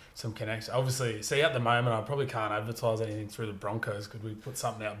for some connection. Obviously, see at the moment I probably can't advertise anything through the Broncos. Could we put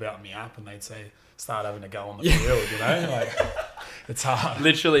something out about the app and they'd say start having a go on the field? Like it's hard.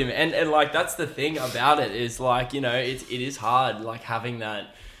 Literally, man. And like that's the thing about it is like it is hard like having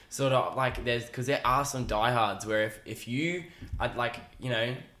that sort of like because there are some diehards where if you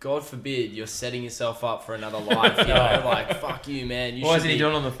God forbid you're setting yourself up for another life, like fuck you, man. Why isn't he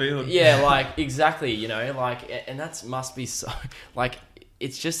doing on the field? Yeah, like exactly, and that must be so like.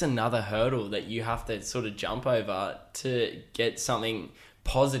 It's just another hurdle that you have to sort of jump over to get something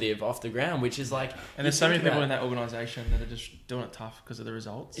positive off the ground, which is like... And there's so many people in that organisation that are just doing it tough because of the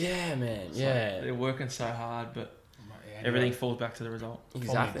results. Yeah, man, It's yeah. like they're working so hard, but everything falls back to the result.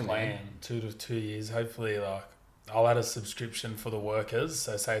 Exactly, plan, man. 2 to 2 years, hopefully, like, I'll add a subscription for the workers.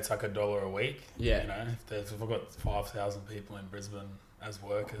 So say it's like $1 a week. Yeah. If I've got 5,000 people in Brisbane as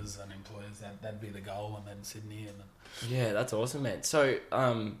workers and employers, that'd be the goal, and then Sydney, and then... Yeah, that's awesome, man. So,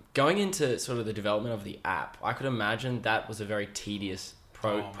 going into sort of the development of the app, I could imagine that was a very tedious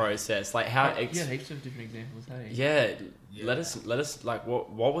process. Like how? Yeah, heaps of different examples. Hey. Yeah, let us like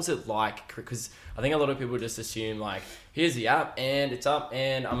what was it like? Because I think a lot of people just assume like here's the app and it's up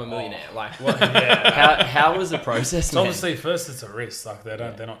and I'm a millionaire. Like what? How was the process? So obviously, first it's a risk. Like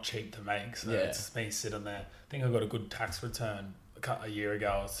they're not cheap to make. So Yeah. it's just me sitting there. I think I got a good tax return a year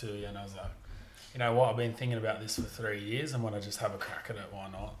ago or two, and I was like, you know what? I've been thinking about this for 3 years. I'm gonna just have a crack at it. Why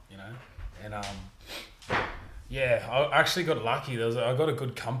not? And yeah, I actually got lucky. I got a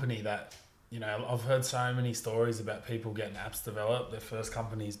good company that, I've heard so many stories about people getting apps developed. Their first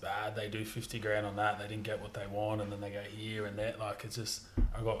company's bad. They do 50 grand on that. They didn't get what they want, and then they go here and there. Like it's just,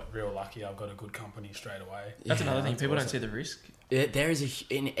 I got real lucky. I've got a good company straight away. That's another thing. that's People awesome. don't see the risk. There is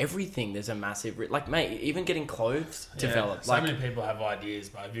in everything. There's a massive like, mate. Even getting clothes developed. So Like many people have ideas,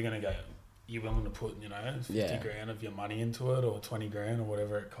 but if you're gonna go, you're willing to put 50 grand of your money into it, or 20 grand, or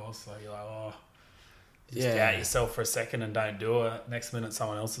whatever it costs. Like you're like, just doubt yourself for a second and don't do it. Next minute,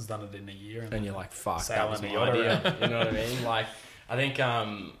 someone else has done it in a year, and you're like, fuck, that sailing was my the yacht idea. You know what I mean? Like, I think,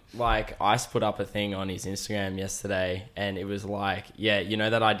 like, Ice put up a thing on his Instagram yesterday, and it was like, yeah,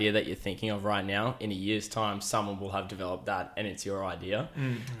 that idea that you're thinking of right now, in a year's time, someone will have developed that, and it's your idea.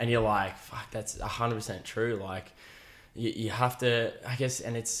 And you're like, fuck, that's 100% true. Like, you have to, I guess,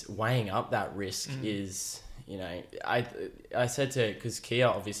 and it's weighing up that risk is... I said to, because Kia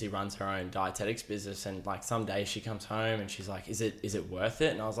obviously runs her own dietetics business, and like some days she comes home and she's like, is it worth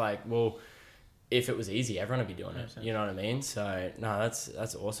it? And I was like, well, if it was easy, everyone would be doing it. You know what I mean? So no,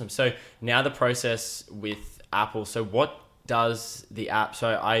 that's awesome. So now the process with Apple. So what does the app? So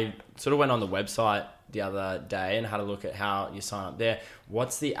I sort of went on the website the other day and had a look at how you sign up there.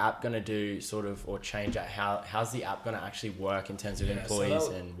 What's the app going to do sort of, or change at how's the app going to actually work in terms of employees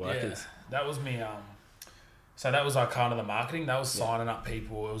and workers? Yeah, that was me. So that was like kind of the marketing. That was signing up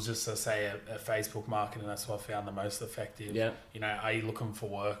people. It was just to say a Facebook marketing. That's what I found the most effective. Yeah. Are you looking for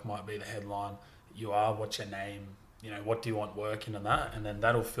work? Might be the headline. You are. What's your name? What do you want working in that? And then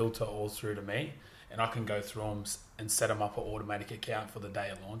that'll filter all through to me, and I can go through them and set them up an automatic account for the day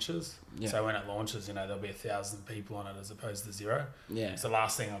it launches. Yeah. So when it launches, there'll be 1,000 people on it as opposed to 0. Yeah. So the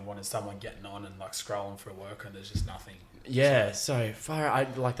last thing I'd want is someone getting on and like scrolling for a worker and there's just nothing. Yeah, so far,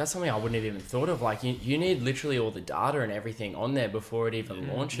 that's something I wouldn't have even thought of. Like, you need literally all the data and everything on there before it even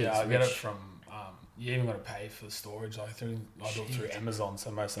launches. Yeah, I get it from, you even got to pay for the storage. I do it through Amazon,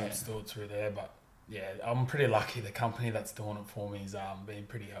 so most of us do it through there. But yeah, I'm pretty lucky. The company that's doing it for me is been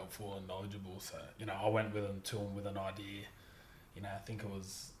pretty helpful and knowledgeable. So, I went to them with an idea. I think it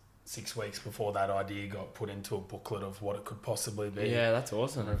was 6 weeks before that idea got put into a booklet of what it could possibly be. Yeah, that's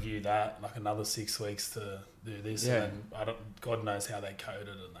awesome. And review that, like another 6 weeks to do this. Yeah. And God knows how they coded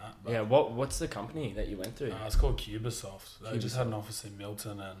and that. But, yeah, what's the company that you went to? It's called Cubisoft. They just had an office in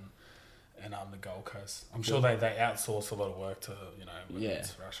Milton and the Gold Coast. I'm sure they outsource a lot of work to, whether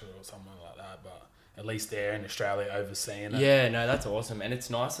it's Russia or somewhere like that, but at least they're in Australia overseeing it. Yeah, no, that's awesome. And it's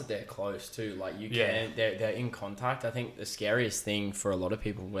nice that they're close too. Like they're in contact. I think the scariest thing for a lot of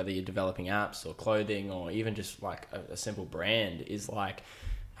people, whether you're developing apps or clothing or even just like a simple brand, is like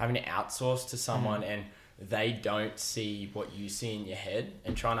having to outsource to someone and they don't see what you see in your head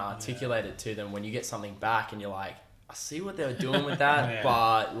and trying to articulate it to them when you get something back and you're like, I see what they were doing with that, Yeah.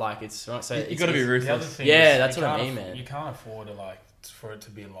 but like it's not so. You got to be The other ruthless. thing Yeah, is that's you what I can't mean, aff- man. You can't afford to for it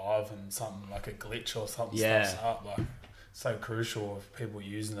to be live and something like a glitch or something Yeah. stops up. Like so crucial if people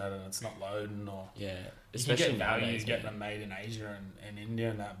using it and it's not loading or. Yeah, You can especially get value nowadays, getting man. them made in Asia and India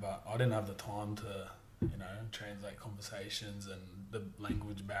and that, but I didn't have the time to, translate conversations and the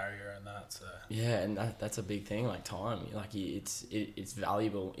language barrier and that. So Yeah, and that's a big thing. Like time, like it's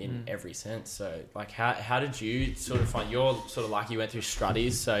valuable in every sense. So like, how did you sort of find? You're sort of lucky you went through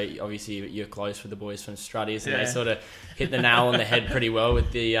Struddies, so obviously you're close with the boys from Struddies, and they sort of hit the nail on the head pretty well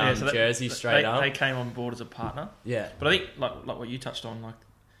with the jersey straight up. They came on board as a partner. Yeah, But I think, like what you touched on, like,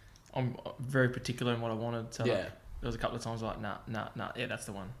 I'm very particular in what I wanted. So, yeah, like, there was a couple of times like, nah, yeah, that's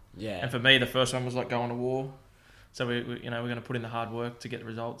the one. yeah. And for me, the first one was like going to war. So we're going to put in the hard work to get the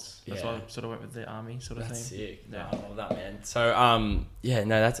results. That's why I sort of went with the army sort of That's thing. sick. Yeah. No, I love that, man. So,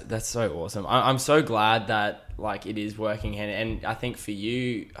 that's so awesome. I'm so glad that like it is working, and I think for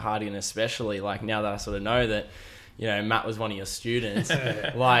you, Hardigan, especially, like now that I sort of know that, Matt was one of your students.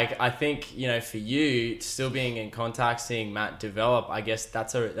 Like, I think, for you, still being in contact, seeing Matt develop, I guess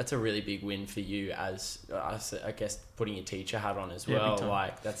that's a really big win for you as, I guess, putting your teacher hat on as Yeah, well. big time.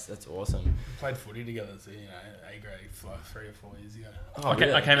 Like, that's awesome. we played footy together, so A grade for like 3 or 4 years ago. Oh, I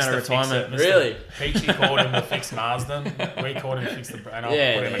came out of Mr. retirement. Fix It, Mr. Really? Peachy called him to fix Marsden. We called him to fix the and I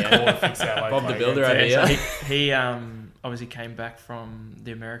Yeah, put in yeah. a call to fix our local Bob the A Builder grade. over So here. he obviously came back from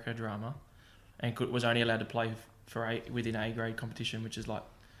the America drama and was only allowed to play within A grade competition, which is like,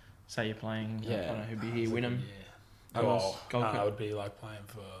 say you're playing, I don't know who'd be here, Wynnum, Yeah. Gold I Coast. would be like playing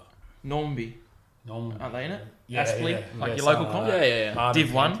for Normby. Norman. Aren't they in it? Yeah, Aspley, yeah, like yeah, your local something comp? like that. Yeah. Harden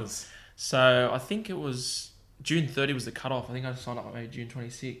Div 1. Panthers. So I think it was June 30 was the cutoff. I think I signed up like maybe June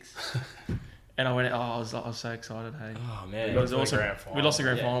 26. And I went, I was so excited, hey. Oh, We man. It got was to the awesome. grand final. We lost the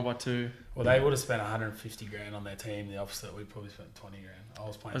grand Yeah. final by 2. Well, they would have spent 150 grand on their team. The opposite, we probably spent 20 grand. I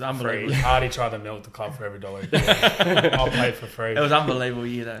was playing It was for free. unbelievable. Hardy tried to milk the club for every dollar. I played for free. It was an unbelievable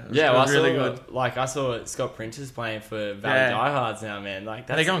year though. It was, Yeah, it well, was really I saw, good. Like, I saw Scott Printers playing for Valley Yeah. Diehards now, man. Like,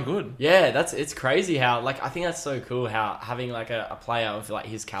 They're that's going good. yeah, it's crazy how, like, I think that's so cool how having like a player of like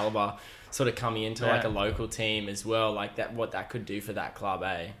his caliber sort of coming into like Yeah. a local team as well, like that, what that could do for that club,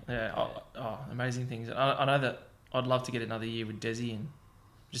 eh? Yeah, amazing things. I know that I'd love to get another year with Desi and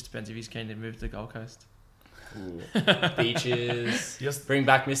just depends if he's keen to move to the Gold Coast. Ooh. Beaches. Just, Bring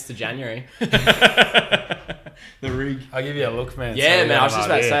back Mr. January. The rig. I'll give you a look, man. Yeah, So, man. I was just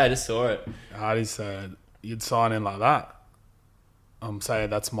about to idea. say, I just saw it. Hardy said you'd sign in like that. I'm saying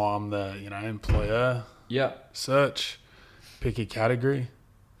that's I'm the employer. Yeah. Search, pick a category.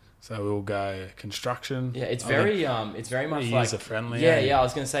 So we'll go construction. Yeah, it's I very think it's very much pretty like user-friendly, Yeah, eh? yeah. I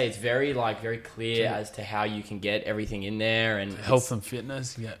was gonna say it's very clear as to how you can get everything in there and health and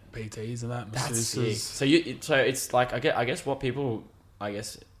fitness. You get PTs and that. That's Masseuses. sick. So it's like I guess what people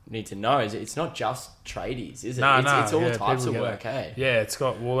need to know is it's not just tradies, is it? No, it's all yeah, types of people work, hey? Yeah, it's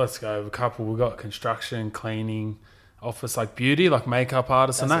got. Well, let's go. A couple. We've got construction, cleaning, office, like beauty, like makeup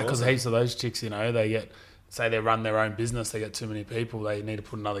artists and That's that. Because awesome. heaps of those chicks, they get. Say they run their own business, they get too many people, they need to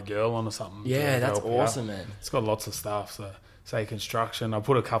put another girl on or something. Yeah, to that's help you out. awesome, man. It's got lots of stuff. So, say construction. I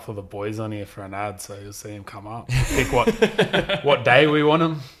put a couple of the boys on here for an ad, so you'll see them come up. Pick what day we want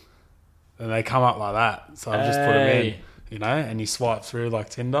them, and they come up like that. So I've just put them in, and you swipe through like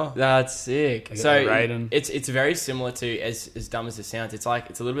Tinder. That's sick. They get So the rating. it's very similar to as dumb as it sounds. It's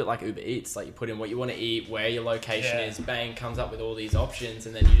a little bit like Uber Eats. Like you put in what you want to eat, where your location Yeah. is, bang, comes up with all these options,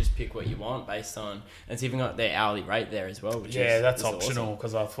 and then you just pick what you want based on. And it's even got their hourly rate there as well. Which Yeah, is, that's is optional awesome.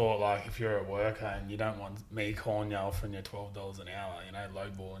 because I thought like if you're a worker and you don't want me calling you offering you $12 an hour,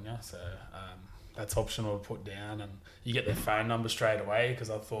 lowballing you. So that's optional to put down, and you get their phone number straight away because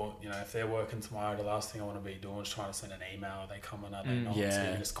I thought if they're working tomorrow, the last thing I want to be doing is trying to send an email. Are they coming? Are they not? So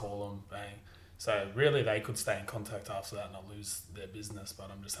yeah. you just call them, bang. So really, they could stay in contact after that and not lose their business.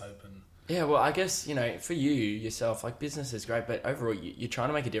 But I'm just hoping. Yeah, well, I guess, for you, yourself, like, business is great, but overall, you're trying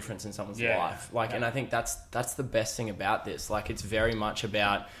to make a difference in someone's Yeah. life. Like, Yeah. and I think that's the best thing about this. Like, it's very much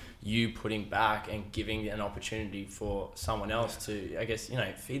about you putting back and giving an opportunity for someone else to, I guess,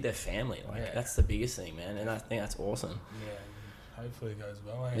 feed their family. Like, Yeah. that's the biggest thing, man. And I think that's awesome. Yeah, hopefully it goes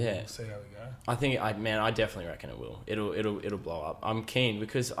well. Yeah. We'll see how we go. I think, I definitely reckon it will. It'll blow up. I'm keen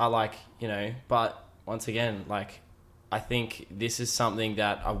because I like, but once again, like, I think this is something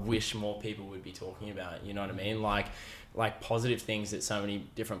that I wish more people would be talking about. You know what I mean? Like positive things that so many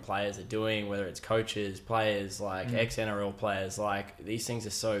different players are doing, whether it's coaches, players, like ex-NRL players, like these things are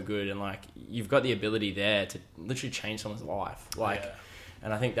so good. And like, you've got the ability there to literally change someone's life. Like, Yeah.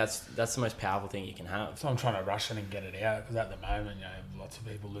 And I think that's the most powerful thing you can have. So I'm trying to rush it and get it out because at the moment, lots of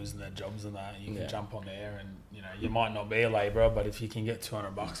people losing their jobs and that. You can jump on there and, you might not be a labourer, but if you can get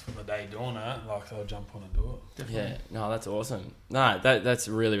 $200 for the day doing it, like they'll jump on and do it. Definitely. Yeah, no, that's awesome. No, that's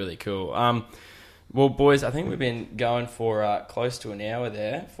really, really cool. Well, boys, I think we've been going for close to an hour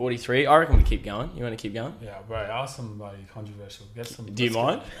there, 43. I reckon we keep going. You want to keep going? Yeah, bro, ask somebody controversial. Get some. Do you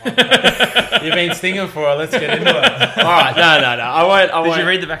mind? You've been stinging for it. Let's get into it. All right, no. I won't. Did you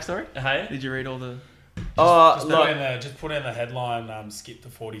read the backstory? Hey? Did you read all the... Just put in the headline, skip the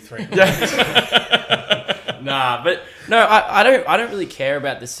 43. Nah, but no, I don't really care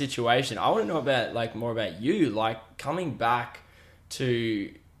about the situation. I want to know about more about you, coming back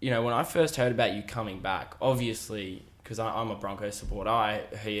to, when I first heard about you coming back, obviously, because I'm a Broncos supporter, I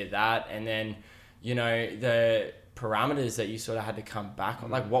hear that, and then, the parameters that you sort of had to come back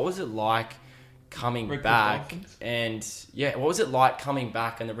on. What was it like coming back? And what was it like coming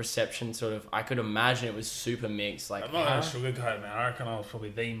back and the reception sort of, I could imagine it was super mixed. I'm not going to sugarcoat it, man. I reckon I was probably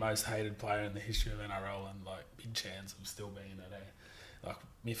the most hated player in the history of NRL and big chance of still being it.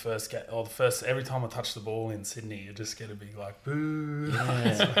 Every time I touched the ball in Sydney, you just get a big boo.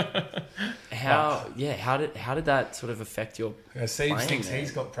 Yeah. How did that sort of affect your? Steve thinks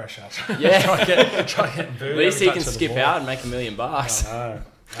he's got pressure. Yeah, try getting booed. At least he can skip out and make $1 million. I know.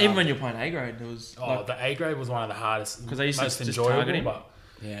 Even when you're playing A grade, there was the A grade was one of the hardest because they used to most just enjoyable, target him, but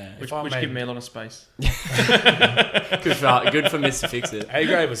which gave me a lot of space. Good for Mr. Fix It. A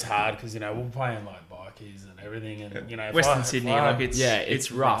grade was hard because we were playing bikies and everything, and Western Sydney,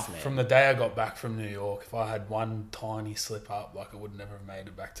 it's rough, man. From the day I got back from New York, if I had one tiny slip up, I would never have made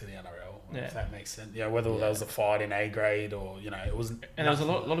it back to the NRL. If that makes sense. Whether there was a fight in A grade or it wasn't. And there was a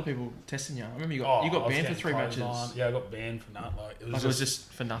lot of people testing you. I remember you got banned for 3 matches. Yeah, I got banned for that. It was just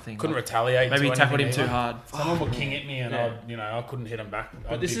for nothing. Couldn't retaliate. Maybe he tackled him too hard. Someone would king at me, and I couldn't hit him back.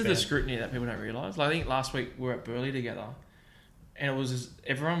 But this is the scrutiny that people don't realise. I think last week we were at Burleigh together, and it was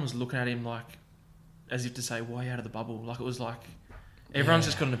everyone was looking at him as if to say, "Why are you out of the bubble?" It was everyone's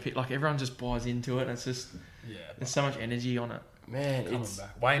just got an opinion. Everyone just buys into it, and it's just there's so much energy on it. Man, coming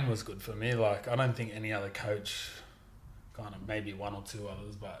back. Wayne was good for me. I don't think any other coach, kind of maybe one or two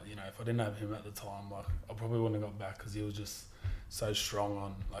others, but if I didn't have him at the time, I probably wouldn't have got back because he was just so strong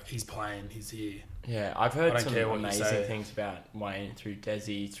on he's playing, he's here. Yeah, I've heard some amazing things about Wayne through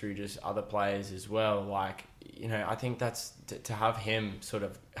Desi, through just other players as well. I think that's to have him sort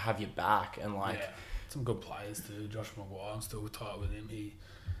of have your back and some good players too. Josh Maguire, I'm still tight with him. He,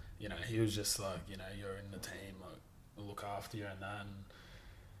 he was just you're in the team, we'll look after you and that. And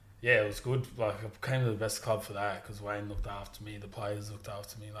it was good. I came to the best club for that because Wayne looked after me, the players looked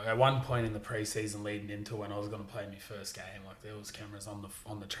after me. At one point in the pre-season leading into when I was going to play my first game, there was cameras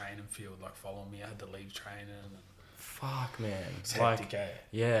on the training field following me. I had to leave training. And fuck, man. It's hectic,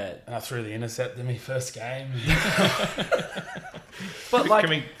 yeah. And I threw the intercept in my first game. But can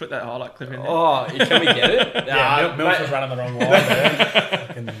we put that highlight clip in there? Oh, can we get it? Mills was running the wrong line there.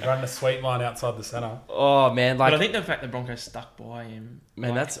 I can run the sweet line outside the centre. Oh, man. But I think the fact the Broncos stuck by him...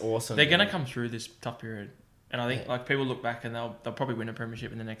 Man, that's awesome. They're going to come through this tough period. And I think people look back and they'll probably win a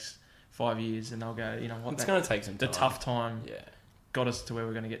premiership in the next 5 years and they'll go, what? It's going to take some time. The tough time got us to where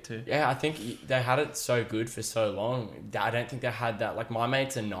we're going to get to. Yeah, I think they had it so good for so long. I don't think they had that. My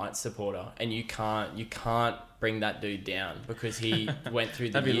mate's a Knights supporter, and you can't bring that dude down because he went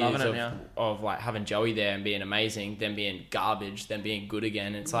through the years of having Joey there and being amazing, then being garbage, then being good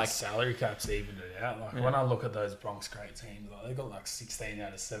again. It's salary caps evened it out. When I look at those Bronx great teams, they've got 16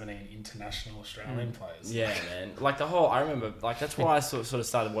 out of 17 international Australian players. Yeah, man. I remember that's why I sort of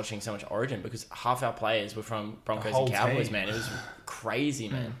started watching so much Origin because half our players were from Broncos and Cowboys, man. It was crazy,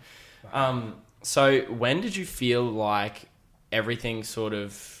 man. So when did you feel like everything sort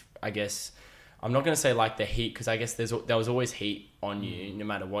of, I guess, I'm not going to say the heat because I guess there was always heat on you no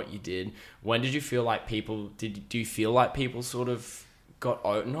matter what you did. When did you feel like do you feel like people sort of got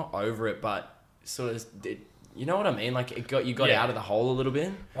not over it, but sort of did, you know what I mean? You got out of the hole a little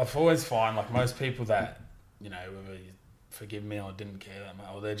bit? I've always find most people that, whether you forgive me or didn't care that much,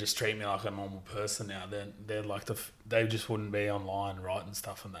 or they just treat me like a normal person now, they're they just wouldn't be online writing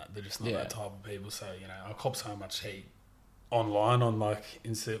stuff and that. They're just not that type of people. So, I cop so much heat online on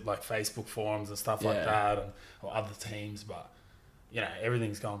Facebook forums and stuff like that or other teams, but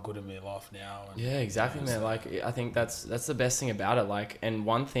everything's going good in my life now. And, exactly, man. I think that's the best thing about it. And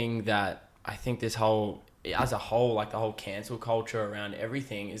one thing that I think as a whole, the whole cancel culture around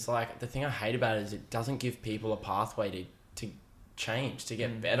everything is the thing I hate about it is it doesn't give people a pathway to change, to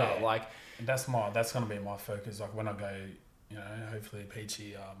get better. And that's going to be my focus. When I go you know, hopefully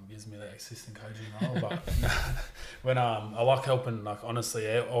Peachy gives me that assistant coaching role. But when I like helping, like honestly,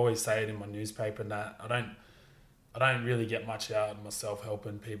 I always say it in my newspaper and that I don't really get much out of myself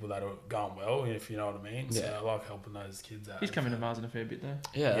helping people that are going well, if you know what I mean. Yeah. So I like helping those kids out. He's coming to Marsden a fair bit though.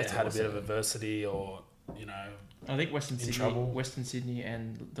 Yeah, That's had a bit of adversity, or you know, I think Western trouble. Sydney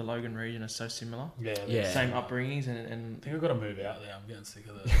and the Logan region are so similar. Yeah. Same upbringings I and think I've got to move out there. I'm getting sick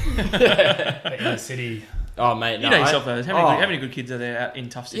of the inner city. Oh, mate, you no, know yourself though. How many good kids are there out in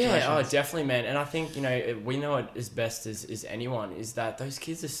tough situations? Yeah, definitely, man. And I think, you know, we know it as best as anyone, is that those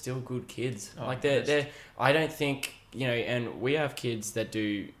kids are still good kids. Oh, like, they're I don't think, you know, and we have kids that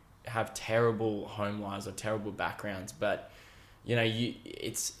do have terrible home lives or terrible backgrounds, but, you know,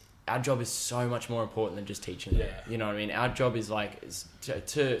 our job is so much more important than just teaching them. Yeah. You know what I mean? Our job is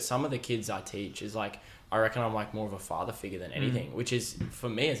to some of the kids I teach is like, I reckon I'm like more of a father figure than anything, which is, for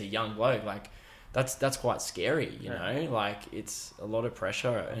me as a young bloke, like, that's quite scary, you know? Like, it's a lot of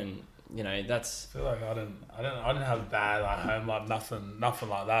pressure, and, you know, that's... I feel like I didn't have a bad like home life, nothing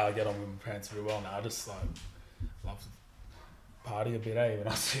like that. I get on with my parents really well now. I just like love to party a bit, when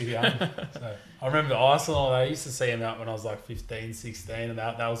I was too young. So I remember the Arsenal, I used to see them out when I was like 15, 16, and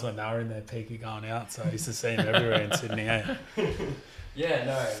that was when they were in their peak of going out. So I used to see them everywhere in Sydney, Yeah,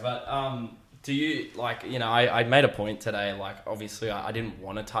 no, but do you, like, you know, I made a point today, like, obviously I didn't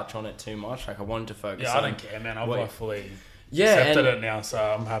want to touch on it too much, like, I wanted to focus on... Yeah, I don't care, man. I've like fully accepted it now, so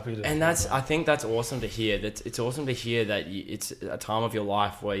I'm happy to... And I think that's awesome to hear. It's awesome to hear that it's a time of your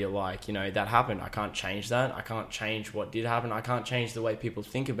life where you're like, you know, that happened, I can't change that, I can't change what did happen, I can't change the way people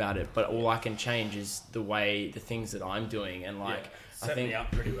think about it, but all I can change is the things that I'm doing, and like... set me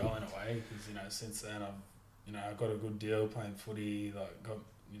up pretty well in a way, because, you know, since then I've got a good deal playing footy, like got,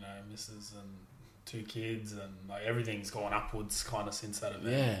 you know, missus and 2 kids, and like everything's gone upwards kind of since that event.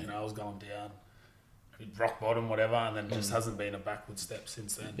 Yeah. You know, I was going down, rock bottom, whatever, and then just hasn't been a backward step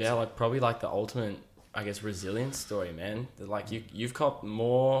since then. Yeah, like probably like the ultimate, I guess, resilience story, man. Like you've got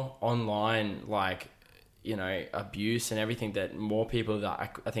more online, like, you know, abuse and everything that more people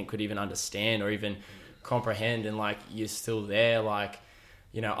that I think could even understand or even comprehend, and like you're still there, like,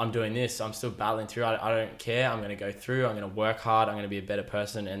 you know, I'm doing this, I'm still battling through, I don't care, I'm going to go through, I'm going to work hard, I'm going to be a better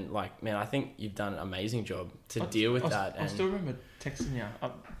person, and like, man, I think you've done an amazing job to deal with that. I still remember texting you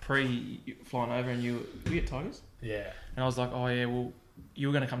pre-flying over, and you at Tigers? Yeah. And I was like, oh yeah, well, you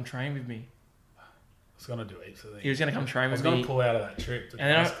were going to come train with me. I was going to do heaps of things. He was going to come train with me. I was going to pull out of that trip.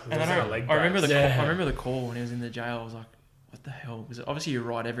 I remember the call when he was in the jail. I was like, what the hell? Because obviously you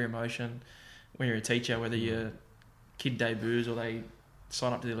ride every emotion when you're a teacher, whether your kid debuts or they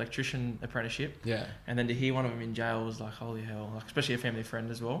sign up to the electrician apprenticeship. Yeah. And then to hear one of them in jail was like, holy hell. Like, especially a family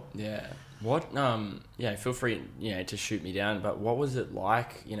friend as well. Yeah. What, yeah, feel free, you know, to shoot me down, but what was it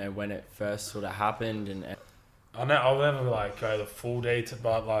like, you know, when it first sort of happened? And I'll never like go the full detail,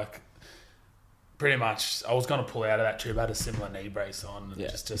 but like pretty much I was going to pull out of that trip. I had a similar knee brace on, and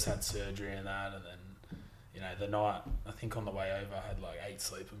just had surgery and that, and then, you know, the night, I think on the way over, I had like 8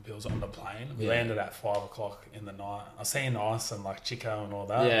 sleeping pills on the plane. We landed at 5 o'clock in the night. I seen Ice and like Chico and all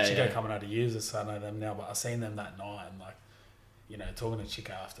that. Chico coming out of users, so I know them now, but I seen them that night, and like, you know, talking to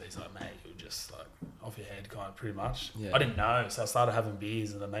Chico after, he's like, mate, you're just like off your head kind of pretty much. Yeah. I didn't know, so I started having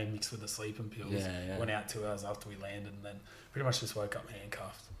beers, and then they mixed with the sleeping pills. Yeah. Went out 2 hours after we landed, and then pretty much just woke up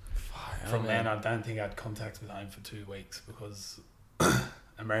handcuffed. From then, I don't think I had contact with home for 2 weeks because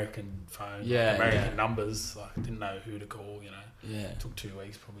American phone, American numbers, like didn't know who to call, you know. Yeah. It took 2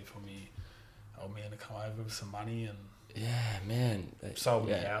 weeks probably for me, old man to come over with some money, and sold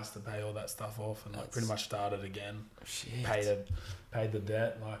me a house to pay all that stuff off, and like pretty much started again. Shit. Paid the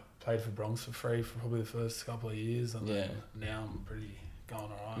debt, like played for Bronx for free for probably the first couple of years, and then now I'm pretty going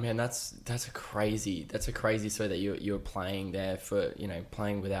alright. Man, that's a crazy story that you were playing there for, you know,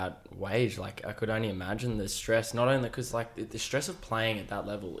 playing without wage. Like, I could only imagine the stress, not only because like the stress of playing at that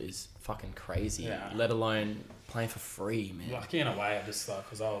level is fucking crazy, let alone playing for free, man. Lucky in a way, I just like,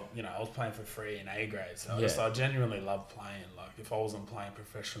 because I was playing for free in A grade, so I genuinely love playing. Like, if I wasn't playing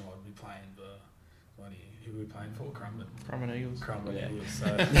professional, I'd be playing who are we playing for? Crumman Eagles. Eagles. So.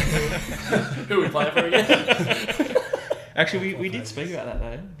 Who are we playing for again? Actually, we did speak about that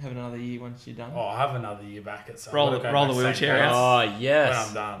though. Have another year once you're done. Oh, I have another year back at St. Roll the wheelchair out. Oh, yes. When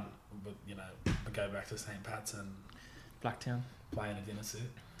I'm done, but you know, I go back to St. Pat's and Blacktown, play in a dinner suit.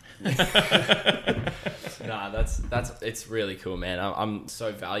 Nah, it's really cool, man. I'm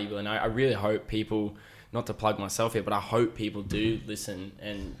so valuable, and I really hope people, not to plug myself here, but I hope people do listen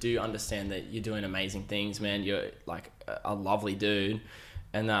and do understand that you're doing amazing things, man. You're like a lovely dude.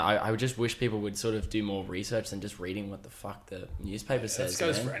 And I just wish people would sort of do more research than just reading what the fuck the newspaper says. This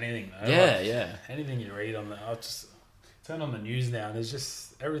goes for anything, though. Yeah, Anything you read on that, turn on the news now and there's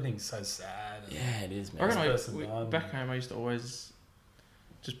just everything's so sad. And Yeah, it is, I man. reckon back home I used to always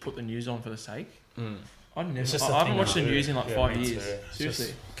just put the news on for the sake. Mm. I It's just a haven't thing watched the I do. news in like Yeah, 5 me years. too. It's Seriously.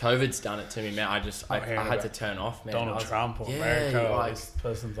 just COVID's done it to me, man. I Not hearing had to about turn off, man. Donald Trump or yeah, America, or like- this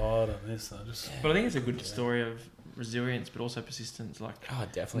person died and this. And I just But I think it's a good story of resilience, but also persistence. Like Oh,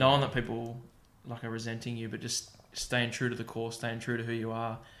 definitely. knowing man. that people like are resenting you, but just staying true to the core, staying true to who you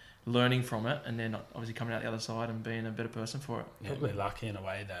are, learning from it, and then obviously coming out the other side and being a better person for it. probably lucky in a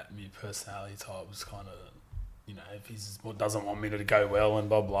way that my personality type was kind of, if he doesn't want me to go well and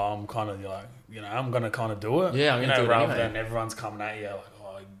blah blah, I'm kind of like, I'm gonna kind of do it. Yeah, I'm gonna do it rather anyway. than everyone's coming at you like,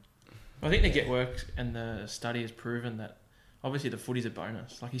 oh, I think the Get Work and the study has proven that obviously the footy's a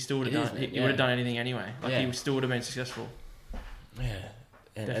bonus. Like he still would have It is, done, man, he yeah. would have done anything anyway. Like Yeah. he still would have been successful. Yeah.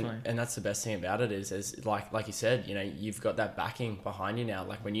 Definitely. And that's the best thing about it is like you said, you've got that backing behind you now.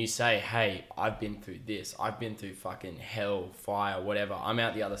 Like when you say, hey, I've been through this, I've been through fucking hell, fire, whatever. I'm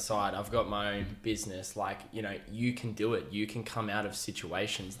out the other side. I've got my own business. Like, you can do it. You can come out of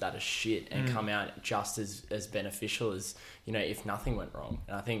situations that are shit and come out just as beneficial as, if nothing went wrong.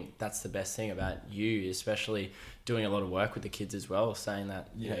 And I think that's the best thing about you, especially doing a lot of work with the kids as well, saying that,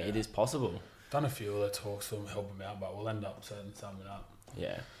 it is possible. done a few other talks to them, help them out, but we'll end up setting something up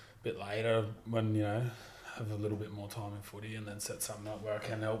Yeah. a bit later when have a little bit more time in footy, and then set something up where I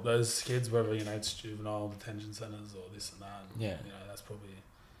can help those kids, whether it's juvenile detention centres or this and that. And, Yeah. that's probably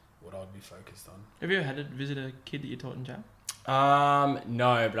what I'd be focused on. Have you ever had to visit a kid that you taught in jail?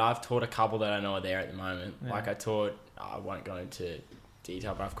 No, but I've taught a couple that I know are there at the moment. Yeah. Like I won't go into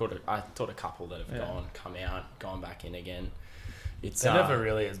detail, but I taught a couple that have come out, gone back in again. It's They're never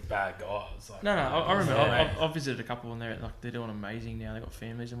really as bad guys. Like, No, I remember. Yeah. I've visited a couple and they're doing amazing now. They've got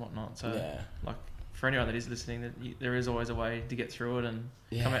families and whatnot. So yeah. for anyone that is listening, there is always a way to get through it and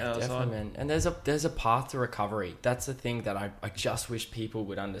Yeah, come out the other definitely, side. man. And there's a path to recovery. That's the thing that I just wish people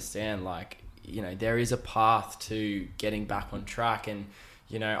would understand. Like, there is a path to getting back on track. And,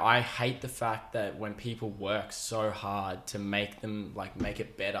 I hate the fact that when people work so hard to make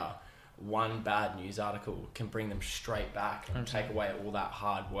it better, one bad news article can bring them straight back and 100%. take away all that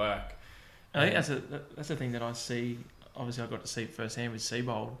hard work. I think that's the thing that I see. Obviously, I got to see it firsthand with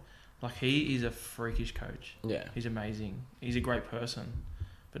Seabold. Like he is a freakish coach. Yeah. He's amazing. He's a great person,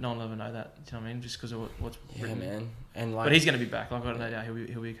 but no one will ever know that. Do you know what I mean? Just because of what's Yeah, written. man. And But he's going to be back. Like, I got no doubt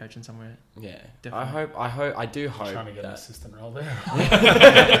he'll be coaching somewhere. yeah. Definitely. I do hope trying to get an that. assistant role there.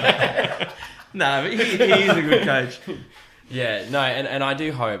 No, but he is a good coach. Yeah, no, and I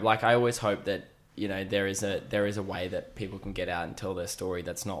do hope, like I always hope that there is a way that people can get out and tell their story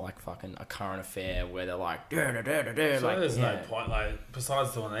that's not like fucking a current affair where they're like, So like there's no point, like,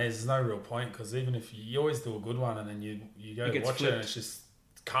 besides doing these, there's no real point, because even if you always do a good one and then you go It gets watch it flipped. and it's just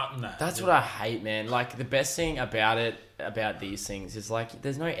cutting that. That's what I hate, man. Like the best thing about these things is like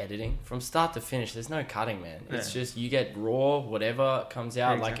there's no editing from start to finish. There's no cutting, man. It's just you get raw, whatever comes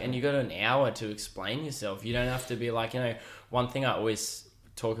out, Yeah, like, exactly. and you got an hour to explain yourself. You don't have to be like, one thing I always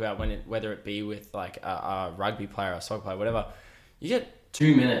talk about whether it be with like a rugby player or a soccer player, whatever, you get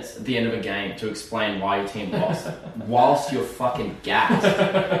 2 minutes at the end of a game to explain why your team lost, whilst you're fucking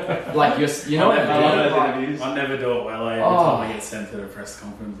gassed. Like you know what I mean? Like, I never do it well. Every Oh. time I get sent to the press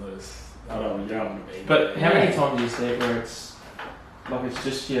conference, you don't want to be. But how many times do you see it where it's like it's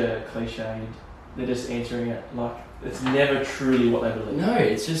just your cliched? They're just answering it like it's never truly what they believe. No,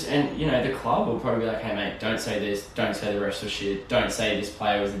 it's just, and the club will probably be like, hey mate, don't say this, don't say the rest of shit, don't say this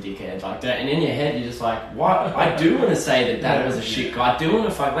player was a dickhead, like that. And in your head, you're just like, what? I do want to say that was a shit guy. I do want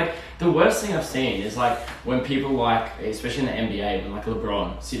to fuck. Like the worst thing I've seen is like when people like, especially in the NBA, when like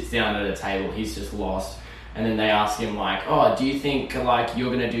LeBron sits down at a table, he's just lost, and then they ask him like, oh, do you think like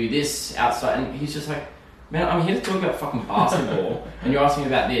you're gonna do this outside? And he's just like, man, I'm here to talk about fucking basketball, and you're asking me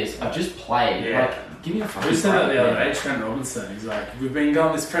about this. I've just played. Yeah. Like, give me a fucking We said that break, the other man. day, Trent Robinson. He's like,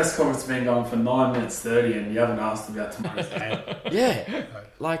 this press conference has been going for 9 minutes 30 and you haven't asked about tomorrow's game. Yeah.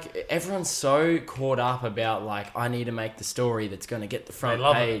 Like, everyone's so caught up about, like, I need to make the story that's going to get the front They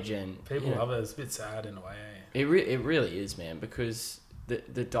love page. And People love it. It's a bit sad in a way. it really is, man, because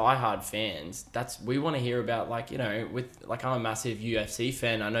the diehard fans, we want to hear about, like, with, like, I'm a massive UFC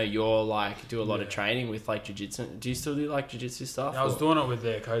fan. I know you're, like, do a lot of training with, like, jiu-jitsu. Do you still do, like, jiu-jitsu stuff? I was doing it with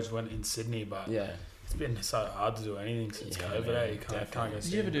their coach in Sydney, but Yeah. it's been so hard to do anything since Yeah, COVID. man, You can't go Did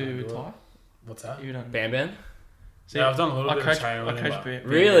see you ever him, do can't Thai? What's that? You done? Bam Bam? See, Yeah, I've done a little I bit coached, of training I with him, coached but Bam Bam.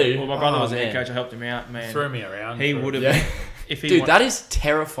 Really? Well, my brother Oh, was the head man. coach. I helped him out, man. threw me around. He for a would have. Yeah. If he Dude, wa- that is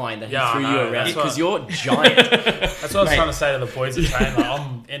terrifying that he Yeah, I threw you know, around that's because what- you're giant. That's what I was Mate. trying to say to the boys at training. Like,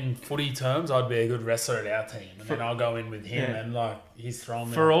 I'm in footy terms, I'd be a good wrestler at our team, and then I'll go in with him, Yeah. and like he's throwing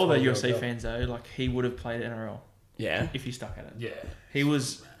me for like all the 12 UFC years fans though, like he would have played NRL. Yeah. if you stuck at it. Yeah. He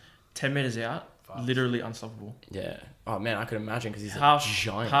was 10 metres out, Fast. literally unstoppable. Yeah. Oh man, I could imagine because he's Half a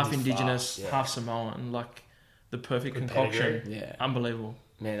giant. half He's Indigenous, fast, yeah. half Samoan, like the perfect Good concoction. pedigree. Yeah. Unbelievable.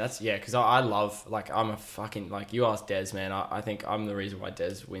 Man, that's because I love I'm a fucking you ask Des, man. I think I'm the reason why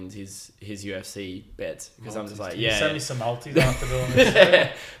Des wins his UFC bets because I'm just like You send me yeah. some multis after doing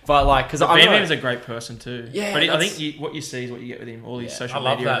this. But like because But I'm Bam not- Bam's a great person too. Yeah, but I that's- think what you see is what you get with him. All his Yeah. social I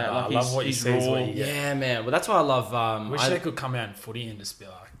love media and that, that. though. Like I love what you he's see is raw. what you get. yeah, man. Well, that's why I love. Wish I- they could come out in footy and just be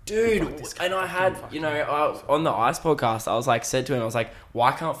like, Dude, fuck this guy, and I fuck had, him, fuck you him. know, on the Ice podcast, I was like, said to him, I was like,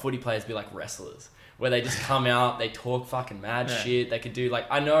 why can't footy players be like wrestlers? Where they just come out, they talk fucking mad Yeah. shit. They could do, like,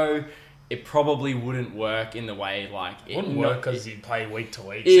 I know it probably wouldn't work in the way, like... it wouldn't work because you play week to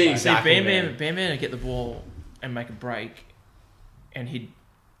week. Yeah, so- exactly. See, man. Bam Bam would get the ball and make a break, and he'd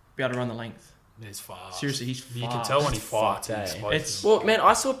be able to run the length. He's fast. Seriously, he's You can fast. tell when he Fuck, fights. eh? He's explosive. It's- Well, man,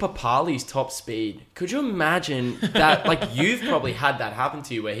 I saw Papali's top speed. Could you imagine that? Like, you've probably had that happen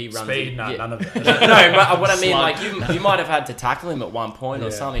to you where he runs... Speed, no, yeah. none of that. No, but what I mean, Slug. like, you might have had to tackle him at one point or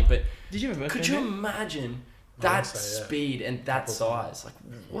Yeah. something, but Did you ever? could you imagine I that think so, yeah. speed and that Couple size? Like,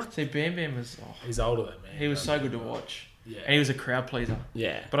 what? See, Bam Bam was. Oh, He's older than me. he was so good to watch, Yeah. and he was a crowd pleaser.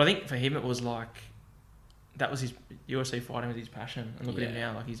 Yeah. But I think for him, it was like that was his UFC fighting was his passion. And look at him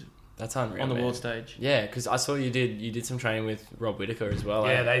Yeah. now, like he's That's unreal, on the man. world stage. Yeah, because I saw you did some training with Rob Whittaker as well.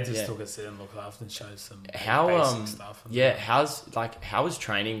 Yeah, eh? they just yeah. took us in and looked after and showed some How basic stuff. And yeah, how was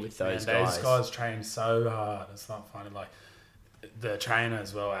training with those Man, guys? Those guys train so hard. It's not funny. Like the trainer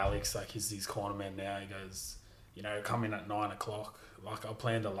as well, Alex. Like he's his cornerman now. He goes, you know, come in at 9 o'clock. Like I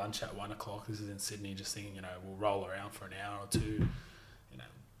planned a lunch at 1 o'clock. This is in Sydney. Just thinking, you know, we'll roll around for an hour or two. You know,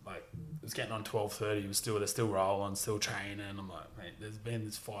 like it was getting on 12:30. They're still rolling, still training. I'm like, mate, there's been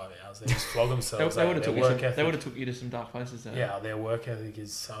this 5 hours. They just flog themselves. They would have Their took work you. ethic- They would have took you to some dark places. There. Yeah, their work ethic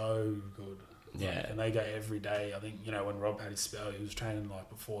is so good. Yeah. Like, and they go every day. I think, you know, when Rob had his spell, he was training like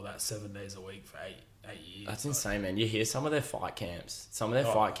before that 7 days a week for eight years. That's Like, insane, man. You hear some of their fight camps. Some of their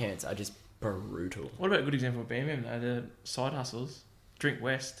Oh. fight camps are just brutal. What about a good example of Bam Bam though? The side hustles. Drink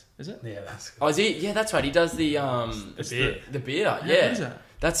West, is it? Yeah, that's good. Oh, is he? Yeah, that's right. He does the The beer. the beer. What Yeah, is that?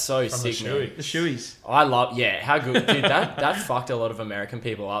 that's so From the sick, man. Shoey. The shoeies. I love. Yeah, how good, dude. That fucked a lot of American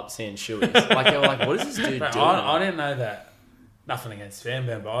people up seeing shoeies. Like they were like, "What is this dude Mate, doing?" I didn't know that. Nothing against Fan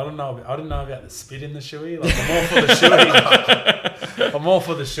Bam, but I didn't know about the spit in the shoey. Like, I'm all for the shoey. I'm all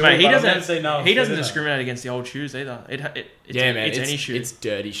for the shoey. Mate, he but I doesn't. don't see no He doesn't spit in it. discriminate against the old shoes either. It's Yeah, man. It's any shoe. It's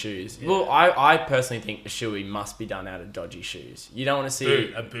dirty shoes. Yeah. Well, I personally think a shoey must be done out of dodgy shoes. You don't want to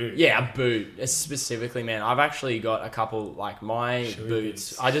see A boot. Yeah, a boot. Specifically, man. I've actually got a couple, like, my Shoey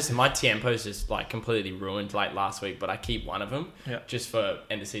boots. boots. My Tiempo's just, like, completely ruined, like, last week, but I keep one of them Yeah. just for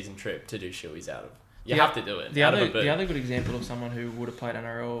end-of-season trip to do shoeies out of. You The- have to do it. The out of a other, boot. the other good example of someone who would have played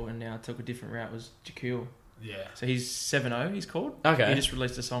NRL and now took a different route was Jaquil. Yeah. So he's 7-0, he's called. Okay. He just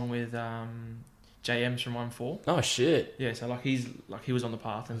released a song with JMs from 1-4. Oh, shit. Yeah, so like he was on the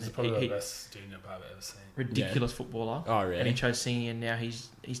path and This is probably he the best junior pub I've ever seen. ridiculous footballer. Oh, And he really? chose singing and now he's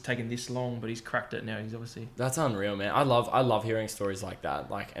taken this long but he's cracked it now. He's obviously That's unreal, man. I love hearing stories like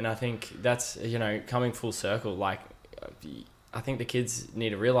that. Like, and I think that's, you know, coming full circle. Like, I think the kids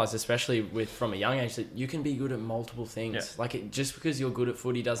need to realize, especially from a young age, that you can be good at multiple things. Yeah. Like, just because you're good at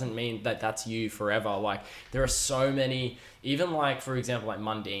footy doesn't mean that that's you forever. Like, there are so many, even like, for example, like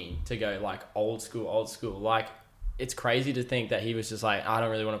Mundine, to go like old school. Like, it's crazy to think that he was just like, I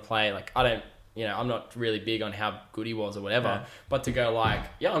don't really want to play. Like, I'm not really big on how good he was or whatever. Yeah. But to go like,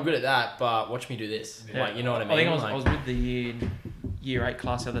 yeah, I'm good at that, but watch me do this. Yeah. Like, you know what I mean? I think I Like- was with the year 8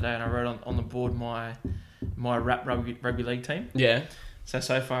 class the other day and I wrote on the board my rap rugby league team. Yeah, So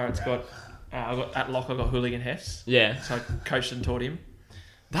far it's got I got at lock I got Hooligan Hefts. yeah. So I coached and taught him.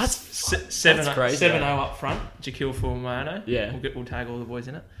 That's 7-0 crazy, 7-0 up front. Jaquil Fulmano. Yeah. We'll tag all the boys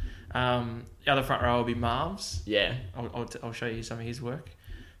in it. The other front row will be Marv's. yeah, I'll show you some of his work.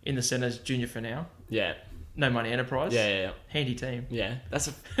 In the centre's Junior Fennell. yeah, No Money Enterprise. yeah. Handy team. Yeah, that's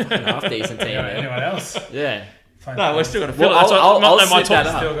a fucking half decent team, man. Anyone else? Yeah. No, we're still got to fill Well, it. That's I'll not my slip that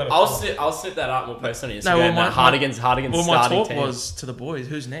talk. Still up. gotta I'll slip that up. We'll post on Instagram. No, well, my- Hardigan's Well, my starting talk team. was to the boys.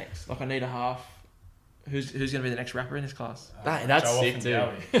 Who's next? Like I need a half. Who's going to be the next rapper in this class? That's Joe sick Off too.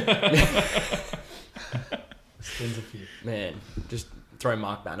 and Dowie. Spins a few. Man, just throw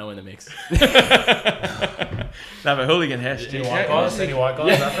Mark Bano in the mix. No, but Hooligan Hefts. Any white guys? Any white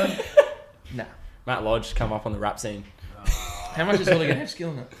guys? Nothing? Nah. Matt Lodge come up on the rap scene. How much is Hooligan Hefts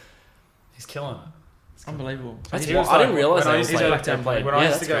killing it? He's killing it. Unbelievable. That's He wild. was I didn't like- realize when I that used was to like go they played. When Yeah, I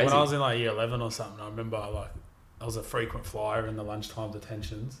used that's to go, when crazy. I was in like year 11 or something, I remember I was a frequent flyer in the lunchtime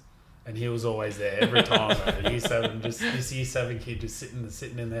detentions, and he was always there every time. Bro. Year 7, just this year 7 kid just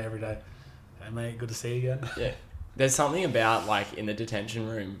sitting in there every day. Hey mate, good to see you again. Yeah. There's something about, like, in the detention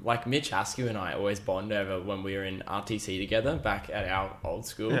room, like, Mitch Askew and I always bond over when we were in RTC together back at our old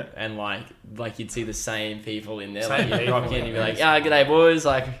school. Yeah. And, like you'd see the same people in there. Same Like, you'd rock in and you'd be like, people. g'day, boys.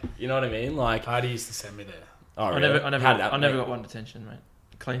 Like, you know what I mean? Like, Hardy used to send me there. oh, I really? never How did that, I never mate? got one detention, mate.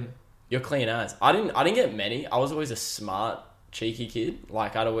 Clean. You're clean as. I didn't get many. I was always a smart, cheeky kid.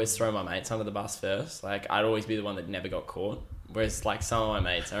 Like, I'd always throw my mates under the bus first. Like, I'd always be the one that never got caught. Whereas, like, some of my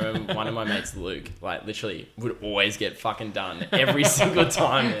mates, I remember one of my mates, Luke, like, literally would always get fucking done every single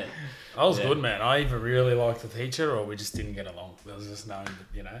time, man. I was Yeah. good, man. I either really liked the teacher or we just didn't get along. There was just no,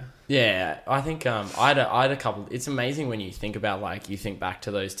 Yeah, I think I had a couple. It's amazing when you think about, like, you think back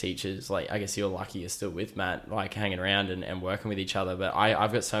to those teachers. Like, I guess you're lucky you're still with Matt, like, hanging around and working with each other. But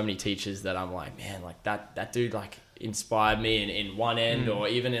I've got so many teachers that I'm like, man, like, that dude, like, inspired me in one end, or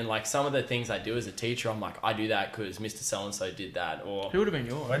even in, like, some of the things I do as a teacher. I'm like, I do that because Mr. So-and-so did that. Or Who would have been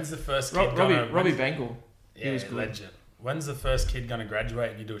yours? When's the first kid gonna... Robbie Bangle. Yeah, was good. legend. When's the first kid going to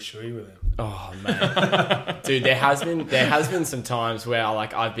graduate and you do a shoey with him? oh man, dude, there has been some times where,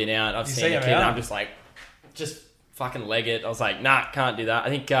 like, I've been out, I've You seen see a him kid, and out? I'm just like, just fucking leg it. I was like, nah, can't do that. I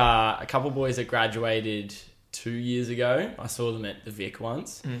think a couple boys that graduated 2 years ago, I saw them at the Vic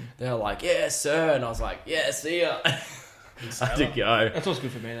once. They were like, yeah, sir, and I was like, yeah, see ya. I had to go. That's what's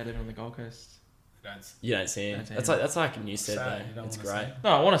good for me. They live on the Gold Coast. You don't see him. Don't see That's like a new set Sad, though. you don't It's wanna see great. him. No,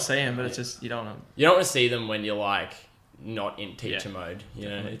 I want to see him, but it's just you don't want to. You don't want to see them when you're, like, not in teacher Yeah, mode. You know,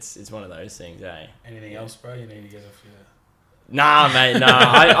 definitely. it's one of those things, eh? Anything else, bro? You need to get off your... Nah, mate, nah.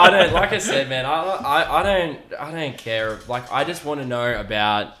 I don't, like I said, man, I don't care. Like, I just want to know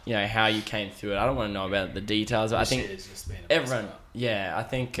about, you know, how you came through it. I don't want to know about the details. I This think year's just been a everyone, mess up. yeah, I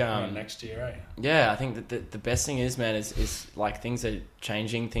think, Next year, eh? yeah, I think that the best thing is, man, is like, things are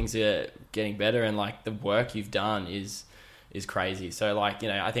changing, things are getting better, and, like, the work you've done is crazy. So, like, you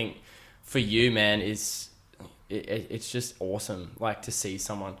know, I think for you, man, it's just awesome, like, to see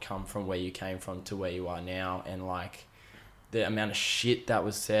someone come from where you came from to where you are now, and, like, the amount of shit that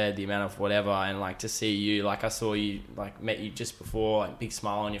was said, the amount of whatever, and, like, to see you, like, I saw you, like, met you just before, like, big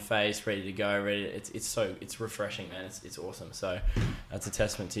smile on your face, ready to go, it's refreshing, man. It's awesome. So that's a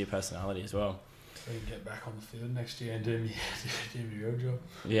testament to your personality as well. So you can get back on the field next year and do me your job.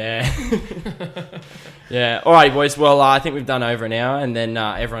 Yeah. Yeah. Alrighty, boys. Well, I think we've done over an hour, and then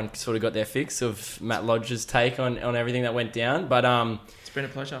everyone sort of got their fix of Matt Lodge's take on everything that went down. But It's been a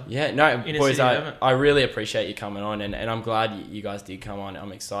pleasure. yeah, no, Inner boys, City Hermit. I really appreciate you coming on, and I'm glad you guys did come on.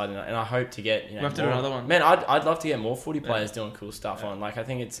 I'm excited, and I hope to get, you know, We'll have to do more- another one. Man, I'd love to get more footy Yeah. players doing cool stuff Yeah. on. Like, I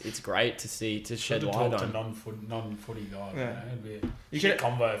think it's great to shed Should light talk to on. non-footy guys. Yeah. You know? It'd be a You shit could-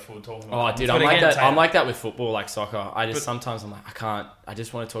 convo if we were talking Oh, about dude, But I'm like again, that. I'm Taylor. like that with football, like soccer. I just But- sometimes I'm like, I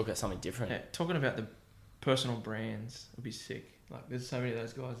just want to talk about something different. Yeah, talking about the personal brands would be sick. Like, there's so many of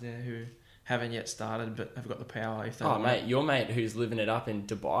those guys there who haven't yet started but have got the power if they Oh, want. mate, your mate who's living it up in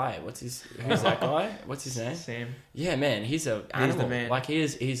Dubai. Who's that guy? What's his name? Sam. Yeah, man, he's a the animal. man. Like,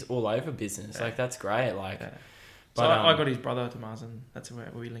 he's all over business. Yeah. Like, that's great. Like, Yeah. but, So I got his brother to Marsden. That's where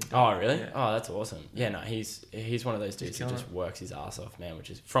we linked up. oh, really? Yeah. Oh, that's awesome. Yeah, no, he's one of those dudes who killing just it. works his ass off, man, which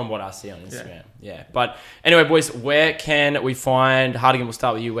is from what I see on Instagram. Yeah. But anyway, boys, where can we find, Hardigan, we'll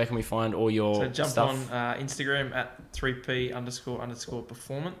start with you. Where can we find all your So jump stuff? on Instagram at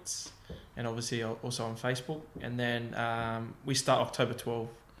 3p__performance, and obviously also on Facebook. And then we start October 12th.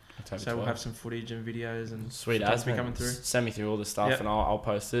 October So we'll 12th. have some footage and videos and Sweet stuff as, man. coming through. Send me through all the stuff, Yep. and I'll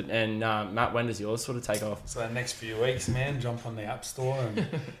post it. And Matt, when does yours sort of take off? So the next few weeks, man, jump on the App Store and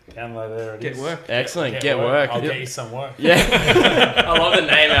download there. It Get is. work. Excellent, get work. I'll Yep. get you some work. Yeah, I love the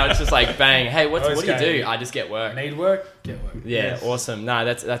name out. It's just like bang. Hey, what Always do you do? go, I just get work. Need work? Get work. Yeah, Yes. awesome. No,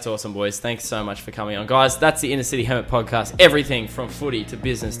 that's awesome, boys. Thanks so much for coming on, guys. That's the Inner City Hermit podcast. Everything from footy to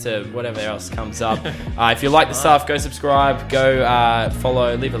business to whatever else comes up. If you like the stuff, go subscribe, go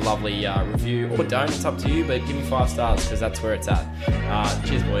follow, leave a lovely review, or don't. It's up to you. But give me 5 stars because that's where it's at.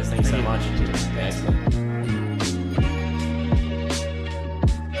 Cheers, boys. Thanks so much. Excellent.